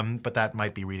 But that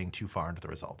might be reading too far into the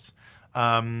results.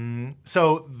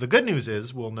 So the good news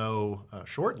is we'll know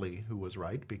shortly who was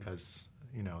right, because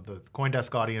the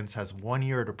CoinDesk audience has 1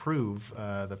 year to prove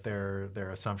that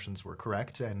their assumptions were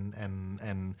correct, and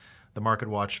the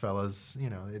MarketWatch fellas,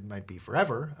 it might be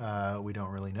forever. We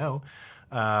don't really know.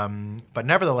 But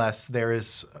nevertheless, there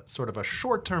is sort of a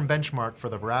short-term benchmark for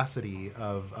the veracity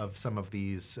of some of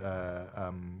these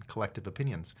collective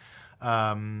opinions.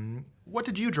 What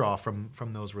did you draw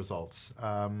from those results?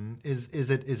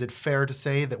 Is it fair to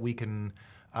say that we can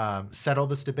settle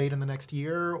this debate in the next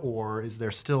year, or is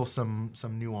there still some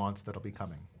nuance that'll be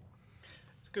coming?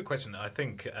 It's a good question. I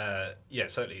think,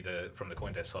 certainly from the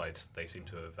CoinDesk side, they seem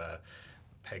to have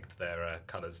pegged their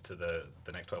colours to the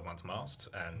next 12 months mast,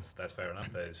 and that's fair enough.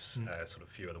 There's sort of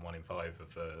fewer than 1 in 5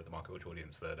 of the MarketWatch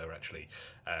audience that are actually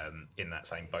in that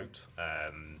same boat.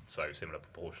 So similar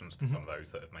proportions to some of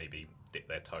those that have maybe dipped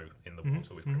their toe in the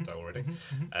water with crypto already.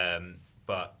 I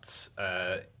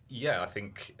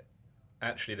think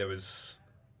actually there was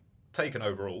taken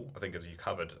overall, I think as you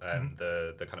covered,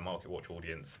 the kind of MarketWatch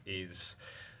audience is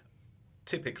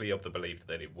typically of the belief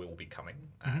that it will be coming,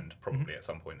 and probably at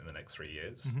some point in the next 3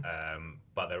 years.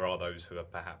 But there are those who are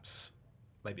perhaps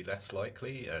maybe less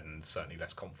likely and certainly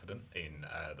less confident in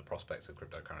the prospects of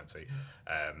cryptocurrency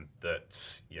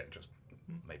that just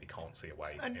maybe can't see a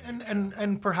way.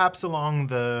 And perhaps along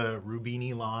the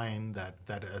Rubini line that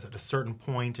at a certain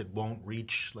point it won't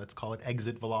reach, let's call it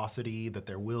exit velocity, that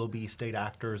there will be state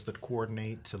actors that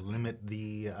coordinate to limit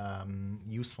the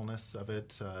usefulness of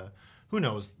it. Who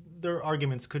knows? Their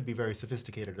arguments could be very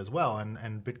sophisticated as well,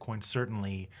 and Bitcoin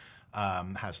certainly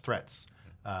has threats,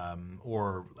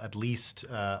 or at least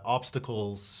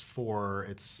obstacles for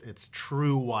its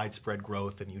true widespread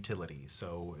growth and utility.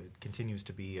 So it continues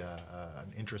to be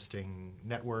an interesting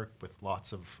network with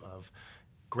lots of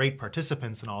great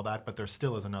participants and all that, but there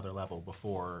still is another level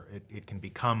before it can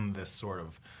become this sort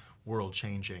of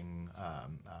world-changing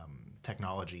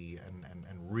technology and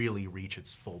really reach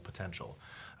its full potential.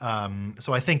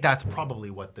 So I think that's probably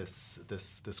what this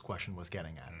question was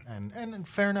getting at. And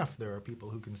fair enough, there are people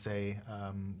who can say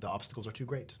the obstacles are too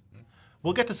great.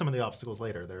 We'll get to some of the obstacles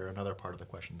later. They're another part of the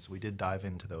question, so we did dive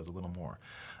into those a little more.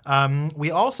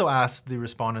 We also asked the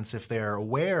respondents if they're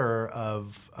aware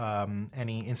of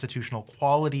any institutional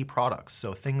quality products,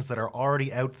 so things that are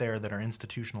already out there that are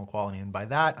institutional quality. And by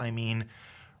that, I mean,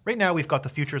 right now we've got the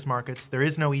futures markets. There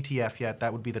is no ETF yet.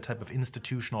 That would be the type of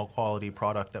institutional quality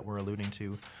product that we're alluding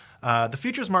to. The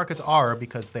futures markets are,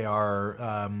 because they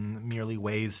are merely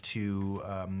ways to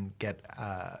get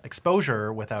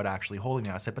exposure without actually holding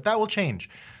the asset, but that will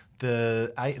change.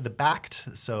 The backed,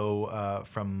 so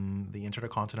from the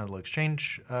Intercontinental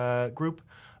Exchange Group,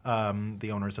 the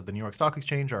owners of the New York Stock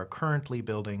Exchange are currently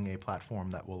building a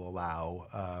platform that will allow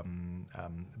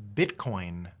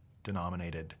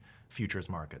Bitcoin-denominated futures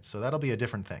markets. So that'll be a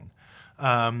different thing.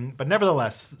 But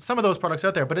nevertheless, some of those products are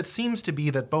out there. But it seems to be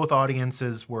that both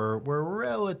audiences were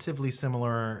relatively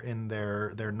similar in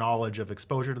their knowledge of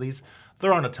exposure to these.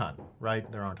 There aren't a ton,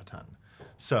 right? There aren't a ton.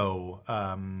 So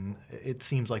it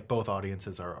seems like both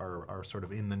audiences are sort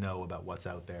of in the know about what's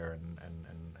out there and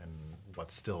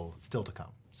what's still to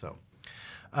come. So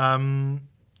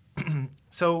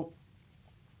so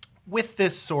with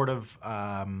this sort of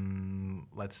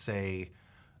let's say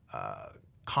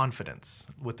confidence,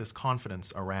 with this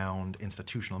confidence around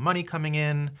institutional money coming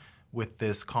in, with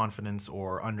this confidence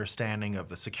or understanding of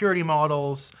the security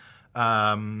models,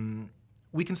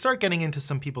 we can start getting into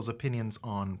some people's opinions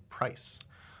on price.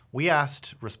 We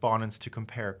asked respondents to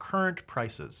compare current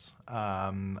prices.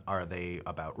 Are they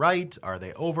about right? Are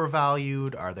they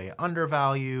overvalued? Are they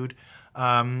undervalued?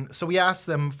 So we asked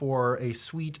them for a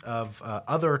suite of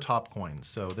other top coins.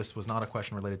 So this was not a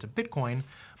question related to Bitcoin,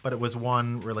 but it was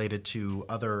one related to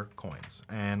other coins.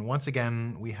 And once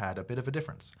again, we had a bit of a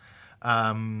difference.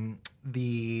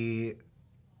 The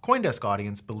CoinDesk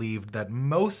audience believed that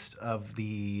most of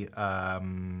the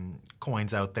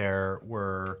coins out there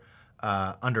were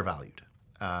undervalued.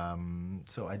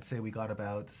 So I'd say we got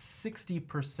about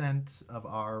 60% of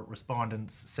our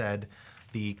respondents said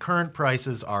the current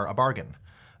prices are a bargain.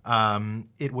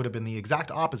 It would have been the exact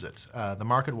opposite. The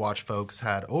MarketWatch folks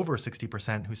had over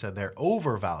 60% who said they're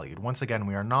overvalued. Once again,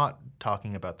 we are not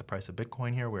talking about the price of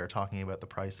Bitcoin here. We are talking about the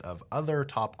price of other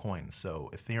top coins. So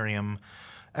Ethereum,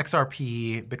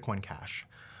 XRP, Bitcoin Cash,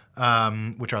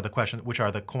 which are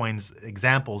the coins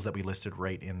examples that we listed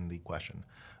right in the question.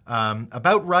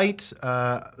 About right,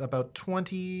 about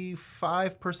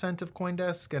 25% of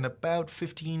CoinDesk and about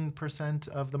 15%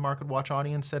 of the MarketWatch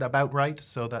audience said about right,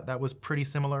 so that was pretty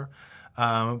similar.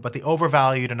 But the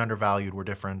overvalued and undervalued were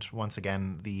different. Once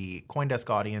again, the CoinDesk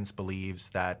audience believes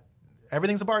that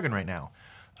everything's a bargain right now.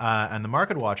 And the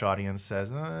MarketWatch audience says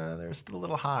they're still a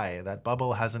little high. That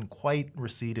bubble hasn't quite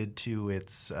receded to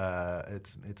its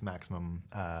maximum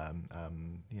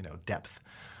depth.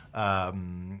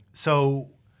 So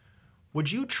would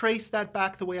you trace that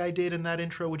back the way I did in that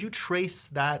intro? Would you trace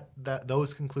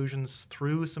those conclusions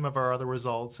through some of our other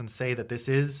results and say that this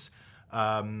is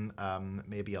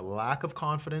maybe a lack of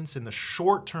confidence in the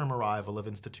short-term arrival of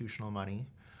institutional money,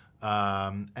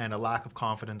 and a lack of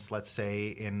confidence, let's say,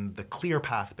 in the clear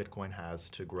path Bitcoin has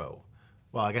to grow?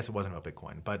 Well, I guess it wasn't about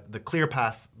Bitcoin, but the clear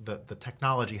path the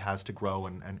technology has to grow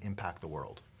and impact the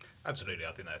world. Absolutely,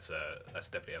 I think that's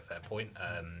definitely a fair point.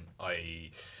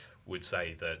 I would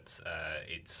say that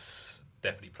it's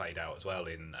definitely played out as well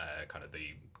in kind of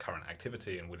the current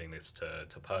activity and willingness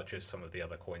to purchase some of the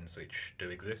other coins which do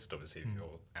exist. Obviously, if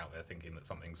you're out there thinking that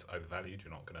something's overvalued,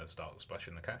 you're not going to start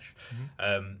splashing the cash.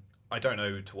 I don't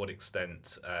know to what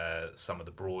extent some of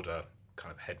the broader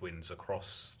kind of headwinds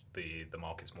across the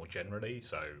markets more generally.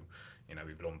 So,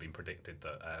 we've long been predicted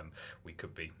that we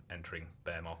could be entering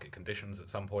bear market conditions at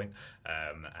some point,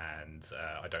 and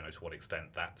I don't know to what extent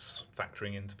that's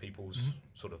factoring into people's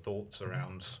sort of thoughts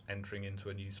around entering into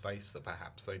a new space that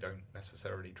perhaps they don't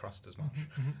necessarily trust as much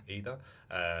either.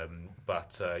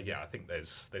 But I think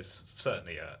there's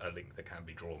certainly a link that can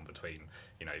be drawn between,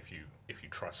 if you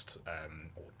trust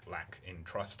or lack in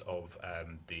trust of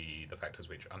the factors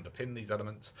which underpin these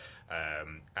elements,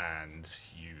 and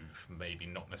you've maybe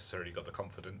not necessarily got the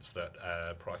confidence that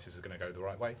prices are going to go the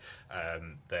right way,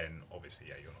 then obviously,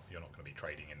 you're not going to be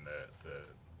trading in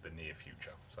the near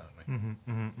future, certainly.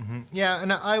 Yeah,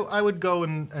 and I would go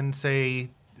and say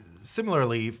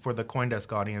similarly for the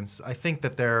CoinDesk audience, I think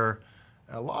that they're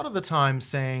a lot of the time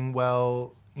saying,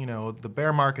 well, the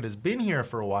bear market has been here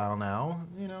for a while now,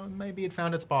 maybe it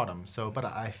found its bottom. So, but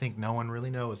I think no one really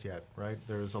knows yet, right?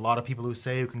 There's a lot of people who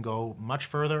say it can go much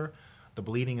further. The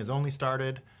bleeding has only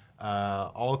started.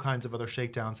 All kinds of other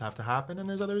shakedowns have to happen, and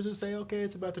there's others who say, okay,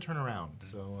 it's about to turn around.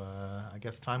 So I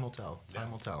guess time will tell.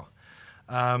 Time will tell.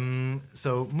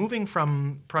 So moving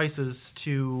from prices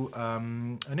to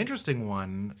an interesting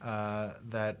one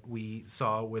that we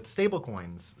saw with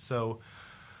stablecoins. So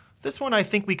this one I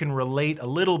think we can relate a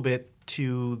little bit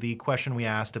to the question we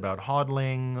asked about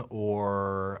hodling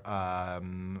or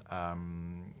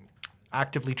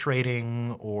actively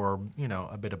trading, or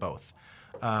a bit of both.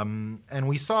 And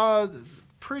we saw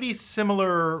pretty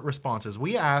similar responses.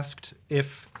 We asked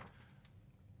if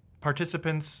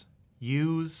participants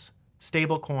use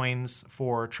stable coins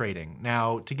for trading.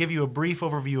 Now, to give you a brief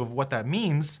overview of what that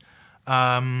means,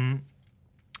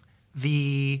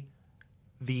 the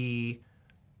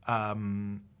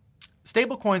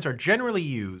stable coins are generally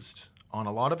used on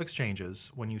a lot of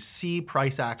exchanges when you see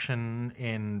price action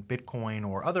in Bitcoin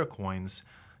or other coins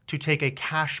to take a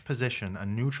cash position, a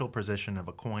neutral position of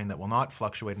a coin that will not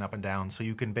fluctuate up and down. So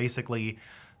you can basically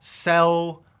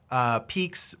sell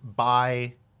peaks,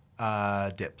 buy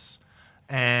dips.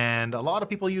 And a lot of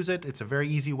people use it. It's a very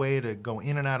easy way to go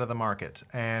in and out of the market.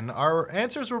 And our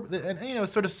answers were,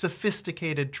 sort of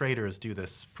sophisticated traders do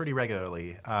this pretty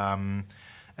regularly.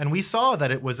 And we saw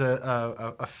that it was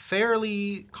a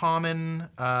fairly common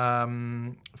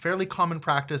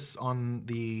practice on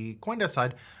the CoinDesk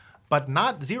side, but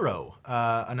not zero.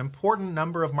 An important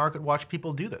number of MarketWatch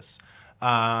people do this,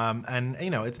 and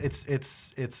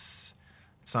it's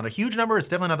not a huge number. It's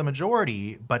definitely not the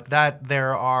majority, but that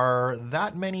there are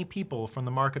that many people from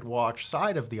the MarketWatch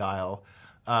side of the aisle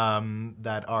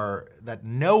that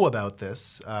know about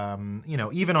this.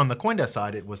 Even on the CoinDesk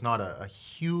side, it was not a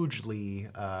hugely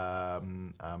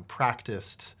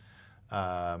practiced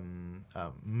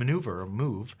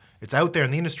move. It's out there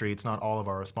in the industry. It's not all of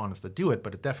our respondents that do it,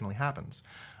 but it definitely happens.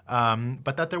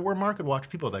 But that there were MarketWatch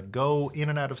people that go in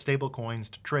and out of stable coins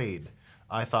to trade,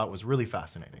 I thought was really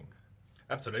fascinating.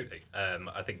 Absolutely.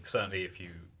 I think certainly if you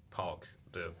park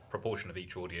the proportion of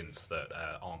each audience that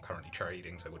aren't currently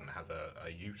trading, so wouldn't have a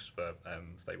use for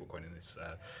stablecoin in this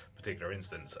particular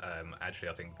instance. Actually,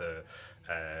 I think the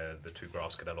two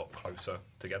graphs get a lot closer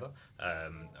together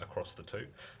across the two.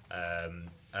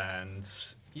 And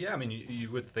yeah, I mean,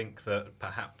 you would think that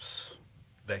perhaps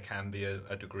there can be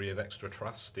a degree of extra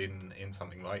trust in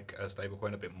something like a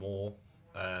stablecoin, a bit more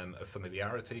of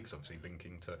familiarity, because obviously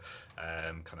linking to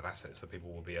kind of assets that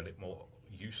people will be a little more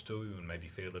used to and maybe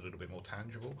feel a little bit more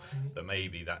tangible. But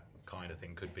maybe that kind of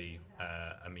thing could be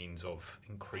a means of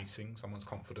increasing someone's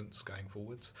confidence going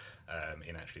forwards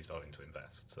in actually starting to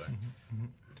invest. So.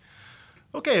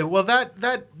 Okay, well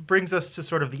that brings us to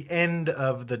sort of the end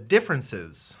of the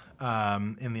differences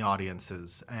in the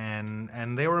audiences,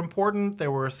 and they were important.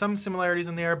 There were some similarities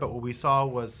in there, but what we saw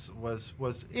was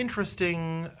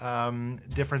interesting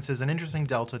differences, an interesting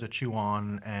delta to chew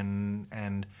on,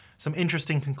 and some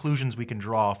interesting conclusions we can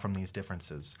draw from these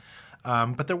differences.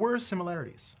 But there were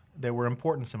similarities. There were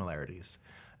important similarities.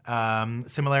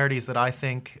 Similarities that I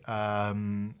think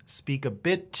speak a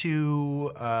bit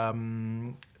to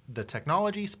the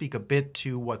technology, speak a bit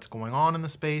to what's going on in the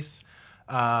space.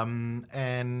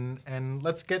 And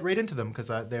let's get right into them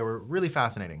because they were really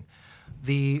fascinating.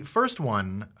 The first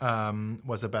one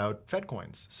was about Fed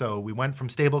coins. So we went from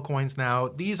stable coins now.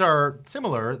 These are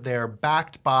similar. They're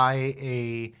backed by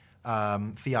a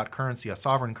fiat currency, a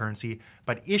sovereign currency,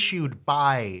 but issued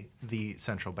by the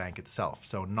central bank itself.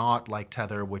 So not like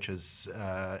Tether, which is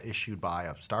issued by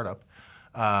a startup.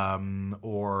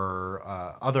 Or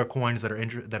other coins that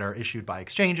are issued by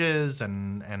exchanges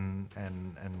and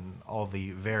all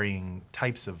the varying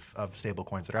types of stable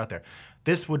coins that are out there.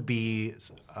 This would be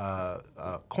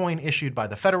a coin issued by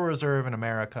the Federal Reserve in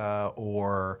America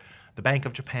or the Bank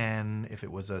of Japan if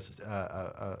it was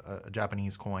a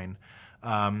Japanese coin.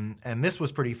 And this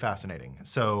was pretty fascinating.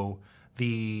 So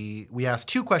we asked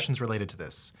two questions related to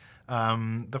this.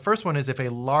 The first one is, if a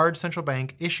large central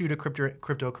bank issued a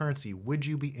cryptocurrency, would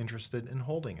you be interested in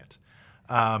holding it?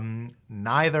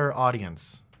 Neither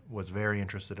audience was very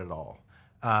interested at all.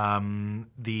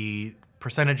 The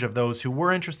percentage of those who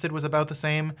were interested was about the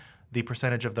same. The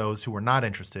percentage of those who were not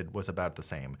interested was about the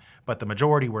same. But the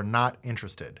majority were not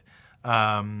interested.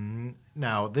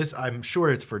 Now, this, I'm sure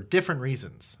it's for different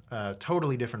reasons,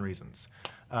 totally different reasons.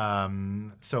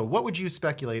 So what would you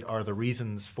speculate are the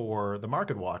reasons for the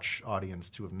MarketWatch audience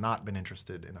to have not been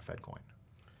interested in a Fed coin?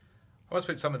 I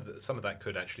suppose some of that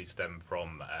could actually stem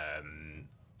from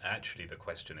actually the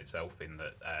question itself, in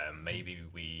that maybe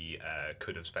we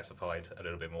could have specified a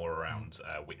little bit more around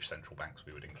which central banks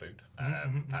we would include.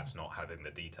 Perhaps not having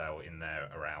the detail in there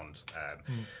around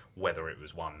whether it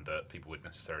was one that people would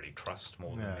necessarily trust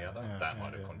more than the other. That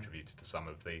might have contributed to some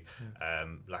of the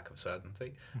lack of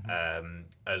certainty,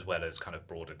 as well as kind of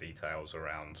broader details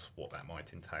around what that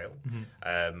might entail.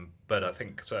 But I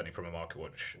think certainly from a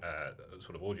MarketWatch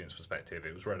sort of audience perspective,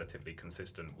 it was relatively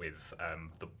consistent with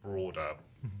the broader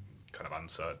kind of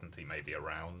uncertainty maybe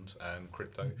around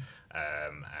crypto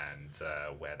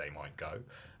and where they might go.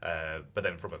 But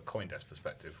then from a CoinDesk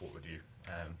perspective, what would you...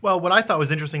 Well, what I thought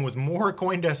was interesting was more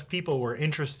CoinDesk people were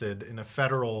interested in a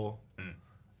federal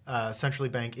centrally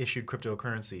bank issued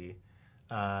cryptocurrency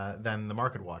than the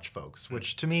MarketWatch folks,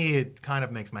 which to me, it kind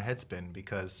of makes my head spin,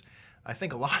 because I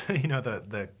think a lot of,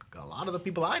 a lot of the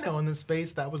people I know in this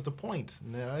space, that was the point.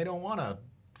 I don't want a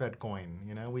Fed coin.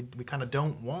 We kind of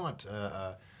don't want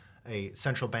a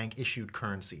central bank issued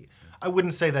currency. I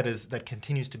wouldn't say that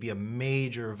continues to be a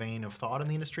major vein of thought in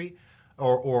the industry,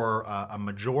 or a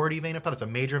majority vein of thought. It's a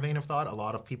major vein of thought. A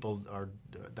lot of people are.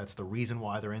 That's the reason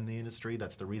why they're in the industry.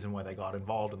 That's the reason why they got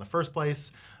involved in the first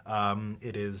place.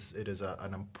 It is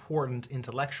an important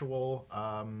intellectual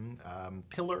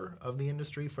pillar of the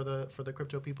industry for the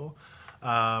crypto people.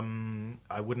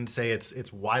 I wouldn't say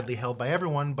it's widely held by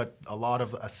everyone, but a lot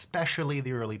of, especially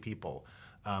the early people,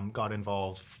 got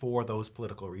involved for those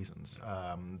political reasons.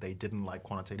 They didn't like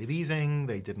quantitative easing.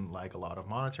 They didn't like a lot of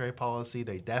monetary policy.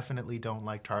 They definitely don't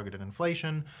like targeted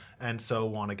inflation, and so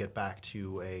want to get back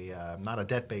to a not a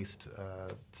debt-based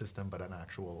system, but an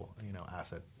actual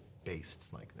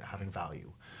asset-based, like having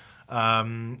value.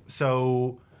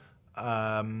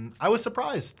 I was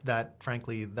surprised that,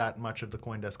 frankly, that much of the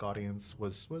CoinDesk audience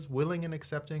was willing and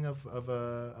accepting of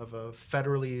a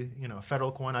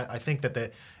federal coin. I think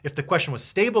that if the question was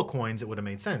stable coins, it would have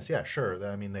made sense. Yeah, sure.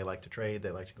 I mean, they like to trade,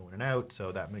 they like to go in and out,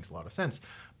 so that makes a lot of sense.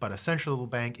 But a central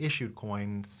bank issued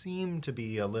coin seemed to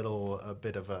be a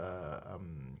bit of a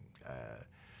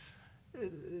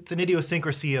it's an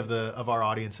idiosyncrasy of our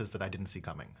audiences that I didn't see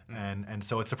coming, and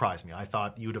so it surprised me. I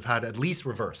thought you'd have had at least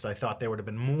reversed. I thought there would have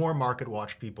been more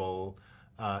MarketWatch people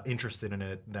interested in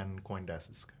it than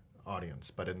CoinDesk's audience,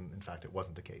 but in fact it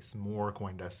wasn't the case. More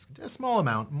CoinDesk, a small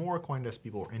amount, more CoinDesk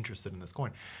people were interested in this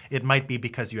coin. It might be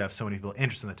because you have so many people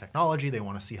interested in the technology. They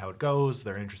want to see how it goes.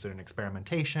 They're interested in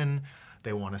experimentation.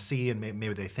 They want to see, and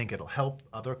maybe they think it'll help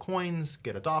other coins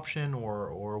get adoption,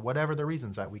 or whatever the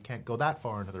reasons. That we can't go that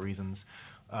far into the reasons.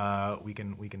 We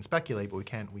can speculate, but we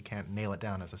can't nail it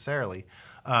down necessarily.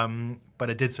 But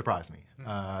it did surprise me.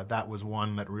 That was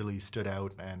one that really stood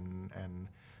out, and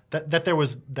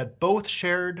that both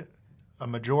shared a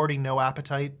majority no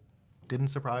appetite didn't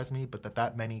surprise me, but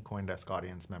that many CoinDesk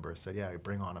audience members said, "Yeah,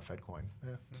 bring on a Fed coin."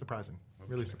 Yeah, surprising,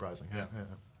 really surprising. Yeah.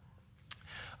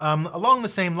 Along the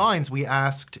same lines, we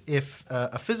asked if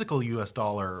a physical US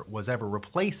dollar was ever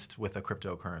replaced with a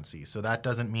cryptocurrency. So that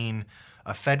doesn't mean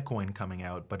a Fed coin coming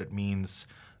out, but it means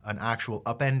an actual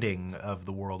upending of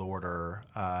the world order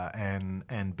and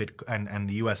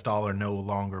the US dollar no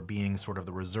longer being sort of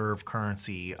the reserve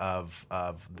currency of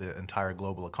the entire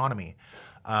global economy.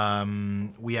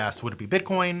 We asked, would it be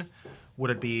Bitcoin?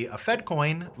 Would it be a Fed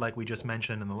coin, like we just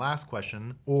mentioned in the last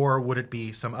question, or would it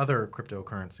be some other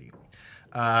cryptocurrency?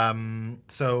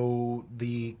 So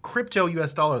the crypto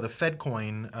US dollar, the Fed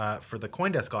coin, for the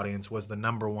CoinDesk audience was the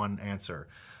number one answer.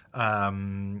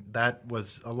 That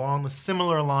was along the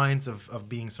similar lines of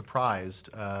being surprised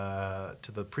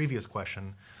to the previous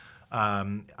question.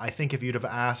 I think if you'd have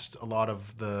asked a lot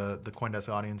of the CoinDesk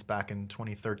audience back in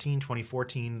 2013,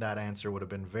 2014, that answer would have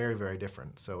been very, very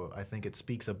different. So I think it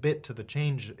speaks a bit to the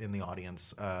change in the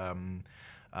audience.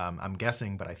 I'm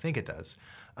guessing, but I think it does.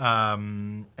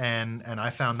 And I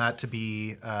found that to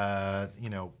be,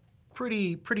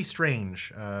 pretty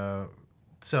strange.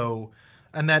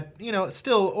 And that,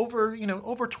 still over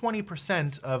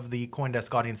 20% of the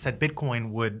CoinDesk audience said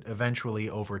Bitcoin would eventually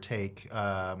overtake.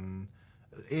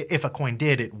 If a coin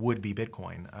did, it would be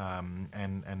Bitcoin.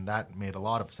 And that made a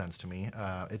lot of sense to me.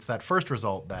 It's that first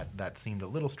result that seemed a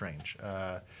little strange.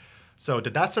 So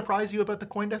did that surprise you about the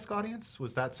CoinDesk audience?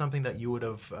 Was that something that you would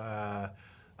have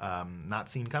not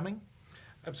seen coming?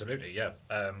 Absolutely, yeah.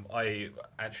 I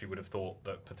actually would have thought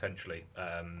that potentially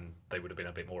they would have been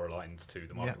a bit more aligned to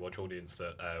the MarketWatch audience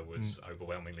that was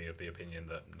overwhelmingly of the opinion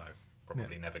that no,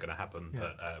 probably never going to happen,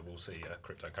 but we'll see a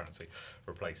cryptocurrency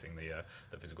replacing the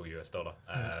physical US dollar.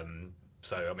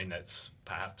 So, I mean, that's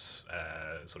perhaps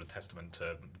sort of testament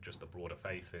to just the broader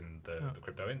faith in the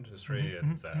crypto industry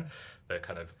and the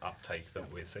kind of uptake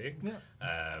that we're seeing. Yeah.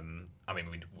 I mean,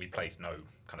 we placed no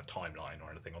kind of timeline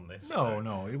or anything on this.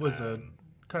 No, it was a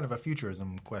kind of a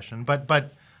futurism question. But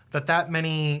that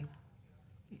many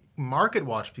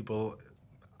MarketWatch people,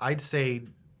 I'd say,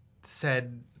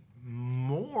 said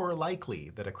more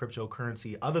likely that a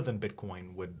cryptocurrency other than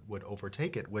Bitcoin would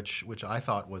overtake it, which I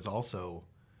thought was also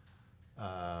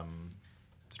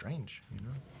strange,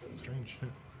 strange.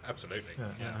 Absolutely,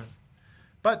 yeah.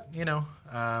 But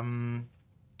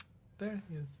they're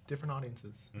different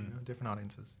audiences, different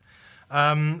audiences.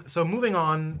 So moving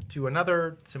on to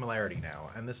another similarity now,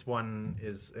 and this one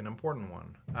is an important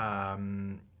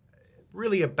one,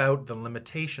 really about the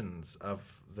limitations of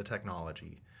the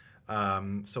technology.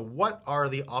 So what are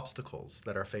the obstacles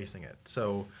that are facing it?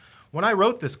 So when I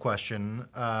wrote this question,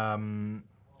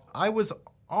 I was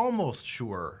almost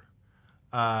sure,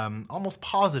 almost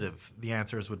positive the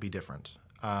answers would be different.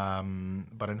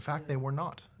 But in fact, they were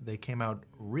not. They came out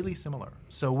really similar.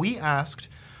 So we asked,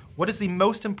 what is the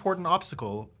most important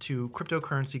obstacle to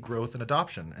cryptocurrency growth and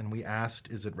adoption? And we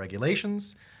asked, is it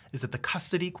regulations, Is it the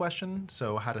custody question?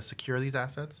 So how to secure these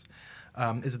assets?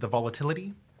 Is it the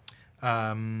volatility?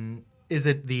 Is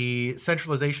it the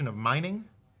centralization of mining?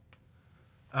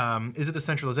 Is it the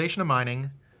centralization of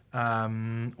mining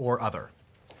or other?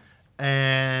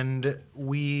 And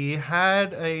we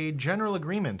had a general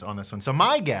agreement on this one. So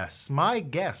my guess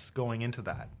going into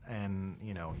that, and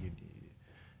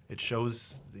it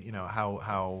shows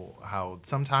how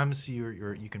sometimes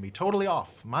you can be totally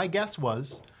off. My guess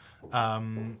was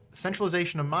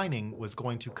centralization of mining was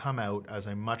going to come out as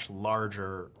a much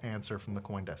larger answer from the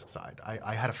CoinDesk side.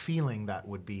 I had a feeling that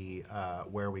would be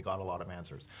where we got a lot of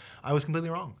answers. I was completely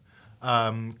wrong.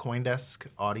 CoinDesk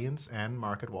audience and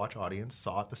MarketWatch audience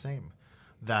saw it the same,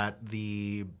 that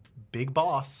the big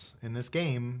boss in this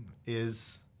game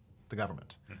is the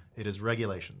government. It is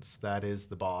regulations. That is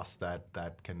the boss that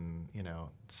can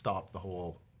stop the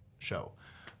whole show.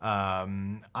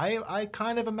 I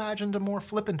kind of imagined a more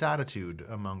flippant attitude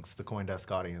amongst the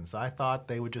CoinDesk audience. I thought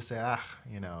they would just say,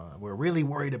 we're really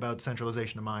worried about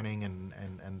centralization of mining,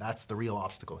 and that's the real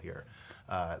obstacle here.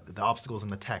 The obstacle's in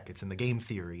the tech, it's in the game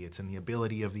theory, it's in the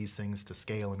ability of these things to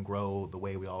scale and grow the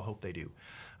way we all hope they do.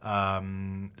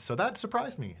 So that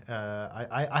surprised me.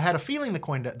 I had a feeling the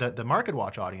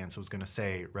MarketWatch audience was going to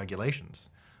say regulations.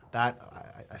 That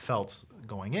I felt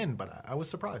going in, but I was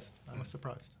surprised.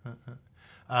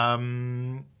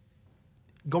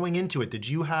 Going into it, did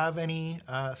you have any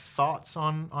thoughts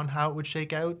on how it would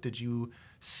shake out? Did you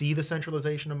see the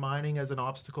centralization of mining as an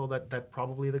obstacle that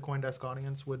probably the CoinDesk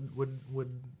audience would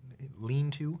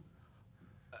lean to?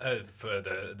 For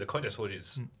the CoinDesk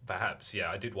audience, perhaps,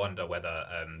 yeah. I did wonder whether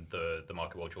the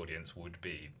MarketWatch audience would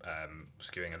be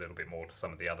skewing a little bit more to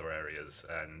some of the other areas.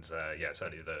 And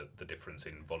certainly the difference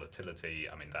in volatility,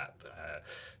 I mean, that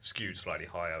skewed slightly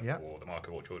higher for the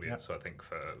MarketWatch audience. Yep. So I think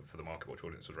for the MarketWatch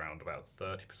audience was around about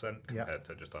 30% compared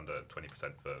to just under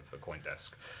 20% for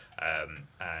CoinDesk.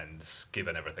 And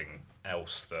given everything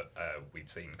else that we'd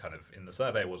seen kind of in the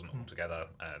survey, it wasn't altogether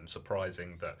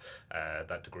surprising that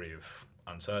that degree of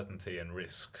uncertainty and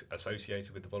risk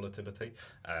associated with the volatility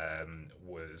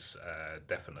was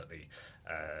definitely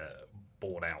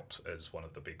borne out as one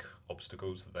of the big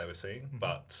obstacles that they were seeing.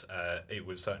 But it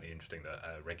was certainly interesting that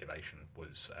regulation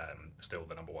was still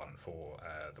the number one for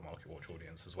the MarketWatch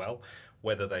audience as well.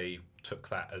 Whether they took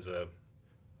that as a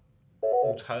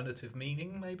alternative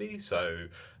meaning, maybe. So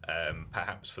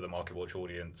perhaps for the MarketWatch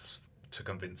audience, to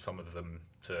convince some of them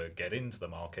to get into the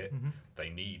market, they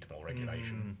need more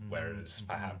regulation. Whereas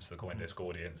perhaps the CoinDesk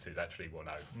audience is actually,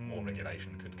 more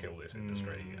regulation could kill this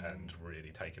industry and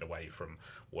really take it away from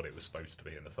what it was supposed to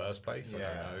be in the first place. Yeah.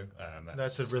 I don't know.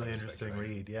 That's a really interesting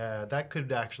read. Yeah, that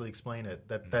could actually explain it.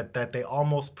 That they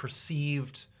almost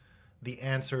perceived the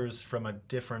answers from a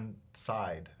different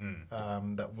side.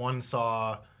 That one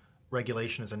saw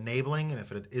regulation as enabling, and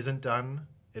if it isn't done,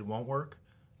 it won't work.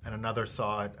 And another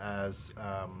saw it as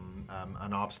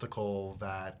an obstacle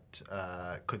that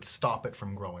could stop it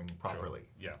from growing properly.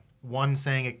 Sure. Yeah. One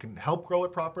saying it can help grow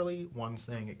it properly, one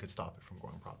saying it could stop it from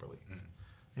growing properly.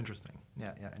 Interesting.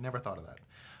 Yeah, I never thought of that.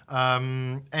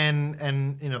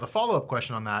 And the follow-up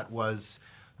question on that was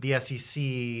the SEC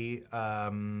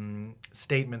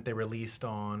statement they released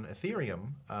on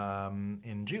Ethereum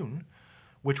in June,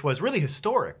 which was really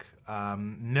historic.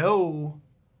 No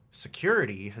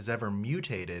security has ever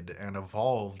mutated and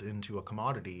evolved into a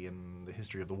commodity in the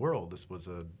history of the world. This was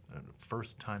a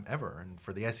first time ever. And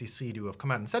for the SEC to have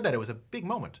come out and said that, it was a big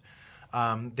moment.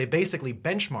 They basically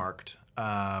benchmarked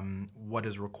what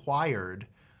is required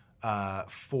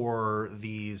for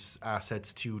these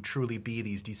assets to truly be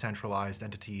these decentralized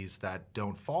entities that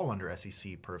don't fall under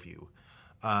SEC purview.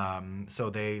 So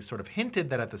they sort of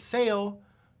hinted that at the sale,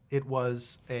 it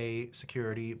was a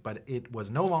security, but it was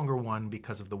no longer one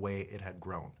because of the way it had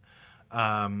grown.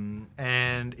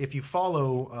 And if you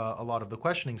follow a lot of the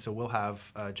questioning, so we'll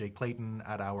have Jake Clayton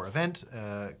at our event,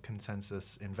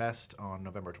 Consensus Invest, on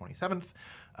November 27th,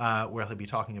 where he'll be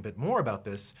talking a bit more about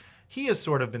this. He has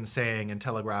sort of been saying and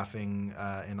telegraphing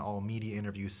in all media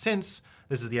interviews since,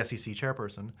 this is the SEC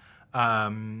chairperson,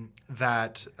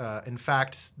 that in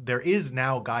fact there is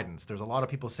now guidance. There's a lot of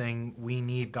people saying we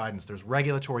need guidance. There's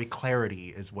regulatory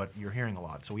clarity is what you're hearing a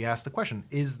lot. So we asked the question,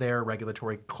 is there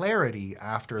regulatory clarity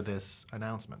after this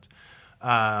announcement?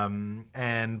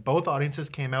 And both audiences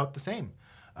came out the same.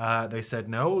 They said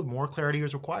no, more clarity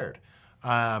is required. For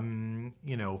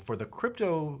the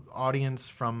crypto audience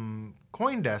from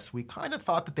CoinDesk, we kind of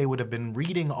thought that they would have been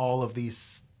reading all of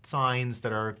these signs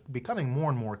that are becoming more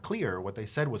and more clear. What they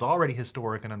said was already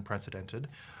historic and unprecedented.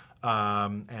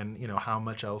 And how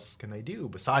much else can they do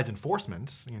besides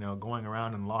enforcement? Going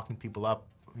around and locking people up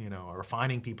or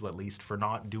fining people at least for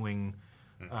not doing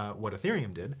what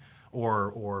Ethereum did,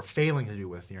 or failing to do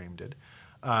what Ethereum did.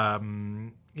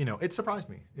 It surprised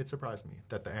me. It surprised me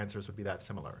that the answers would be that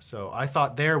similar. So I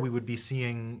thought there we would be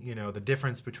seeing, the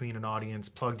difference between an audience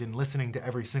plugged in, listening to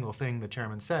every single thing the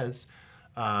chairman says,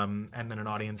 and then an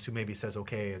audience who maybe says,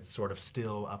 okay, it's sort of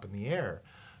still up in the air.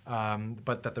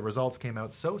 But that the results came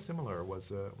out so similar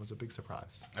was a big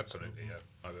surprise. Absolutely, yeah.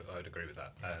 I would agree with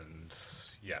that. And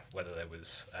yeah, whether there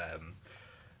was,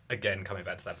 again, coming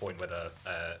back to that point, whether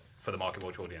for the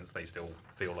MarketWatch audience, they still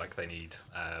feel like they need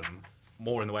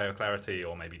more in the way of clarity,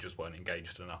 or maybe just weren't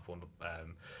engaged enough on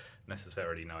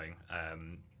necessarily knowing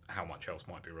how much else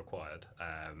might be required.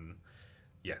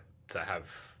 To have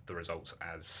the results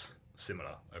as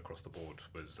similar across the board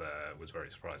was very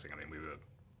surprising. I mean, we were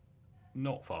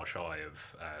not far shy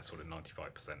of sort of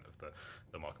 95% of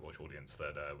the MarketWatch audience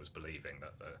that was believing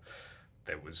that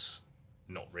there was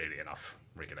not really enough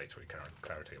regulatory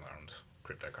clarity around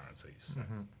cryptocurrencies. So.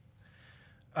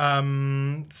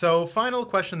 So final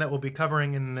question that we'll be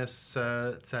covering in this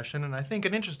session, and I think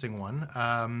an interesting one.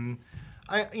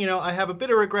 I have a bit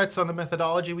of regrets on the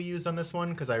methodology we used on this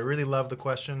one because I really love the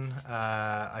question.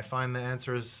 I find the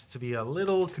answers to be a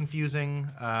little confusing.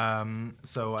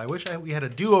 So I wish we had a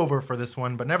do-over for this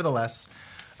one, but nevertheless,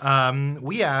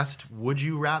 we asked, would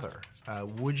you rather?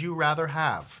 Would you rather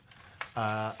have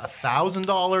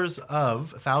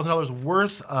 $1,000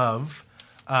 worth of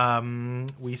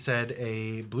we said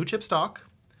a blue chip stock,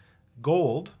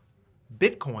 gold,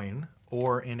 Bitcoin,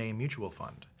 or in a mutual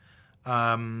fund?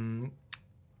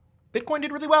 Bitcoin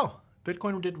did really well.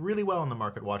 Bitcoin did really well in the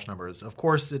MarketWatch numbers. Of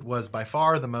course, it was by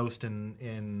far the most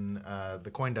in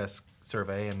the CoinDesk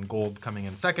survey, and gold coming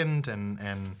in second,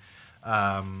 and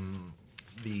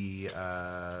the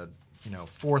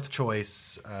fourth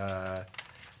choice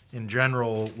in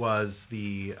general was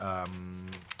the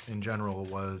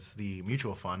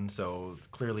mutual fund. So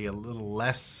clearly a little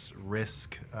less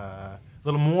risk, a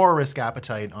little more risk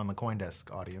appetite on the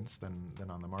CoinDesk audience than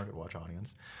on the MarketWatch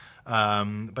audience.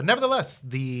 But nevertheless,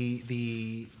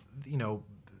 the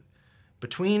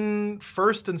between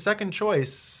first and second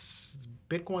choice,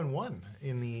 Bitcoin won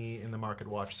in the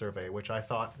MarketWatch survey, which I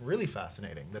thought really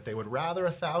fascinating. That they would rather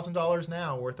 $1,000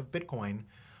 now worth of Bitcoin,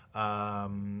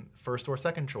 first or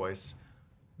second choice,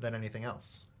 than anything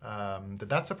else. Did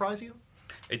that surprise you?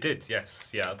 It did,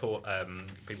 yes. Yeah, I thought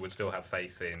people would still have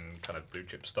faith in kind of blue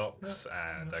chip stocks,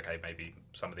 and okay, maybe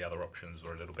some of the other options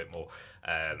were a little bit more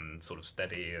sort of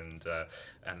steady and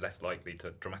less likely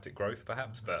to dramatic growth,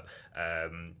 perhaps. But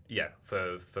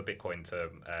for Bitcoin to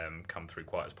come through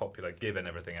quite as popular, given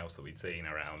everything else that we'd seen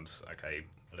around, okay,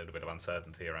 a little bit of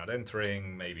uncertainty around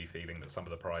entering, maybe feeling that some of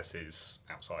the prices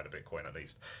outside of Bitcoin at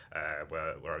least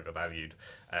were overvalued.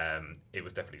 It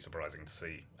was definitely surprising to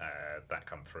see that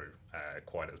come through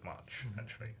quite as much,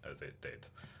 actually, as it did.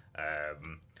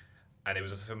 And it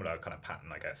was a similar kind of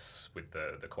pattern, I guess, with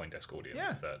the CoinDesk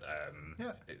audience, that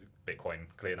Bitcoin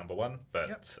clear number one,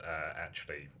 but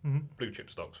actually blue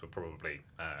chip stocks were probably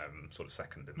sort of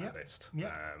second in that list.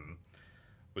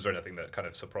 Was there anything that kind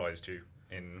of surprised you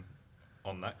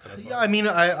on that kind of side? Yeah, I mean,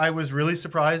 I was really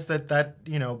surprised that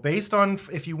based on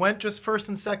if you went just first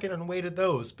and second and weighted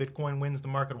those, Bitcoin wins the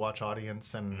MarketWatch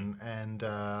audience, and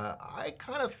I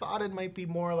kind of thought it might be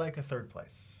more like a third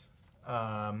place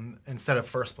instead of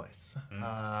first place.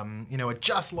 It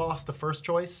just lost the first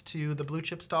choice to the blue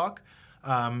chip stock,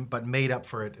 but made up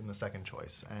for it in the second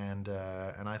choice, and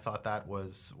I thought that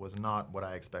was not what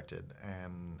I expected,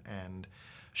 and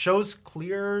shows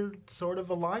clear sort of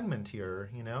alignment here,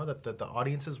 that the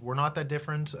audiences were not that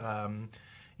different.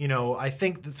 I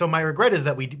think so. My regret is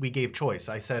that we gave choice.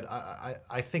 I said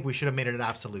I think we should have made it an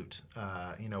absolute.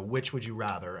 Which would you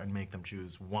rather, and make them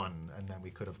choose one, and then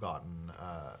we could have gotten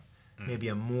maybe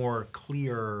a more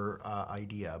clear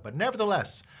idea. But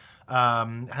nevertheless,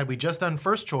 had we just done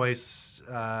first choice,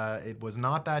 it was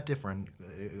not that different.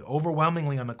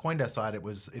 Overwhelmingly on the CoinDesk side, it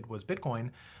was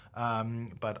Bitcoin.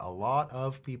 But a lot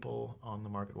of people on the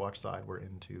MarketWatch side were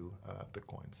into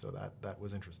Bitcoin, so that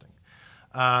was interesting.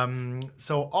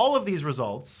 So all of these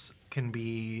results can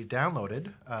be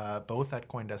downloaded both at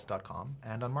CoinDesk.com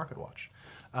and on MarketWatch.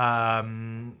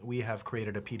 We have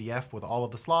created a PDF with all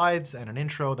of the slides and an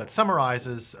intro that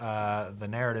summarizes the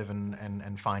narrative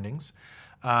and findings.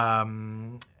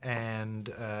 You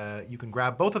can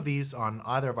grab both of these on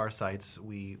either of our sites.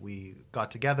 We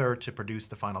got together to produce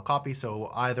the final copy,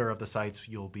 so either of the sites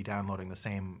you'll be downloading the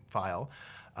same file.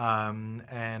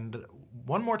 And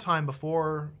one more time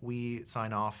before we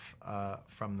sign off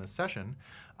from this session,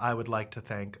 I would like to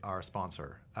thank our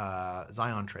sponsor,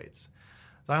 Zion Trades.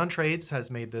 Zion Trades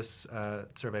has made this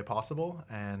survey possible,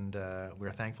 and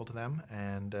we're thankful to them,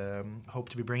 and hope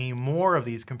to be bringing you more of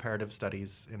these comparative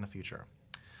studies in the future.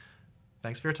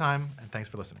 Thanks for your time, and thanks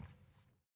for listening.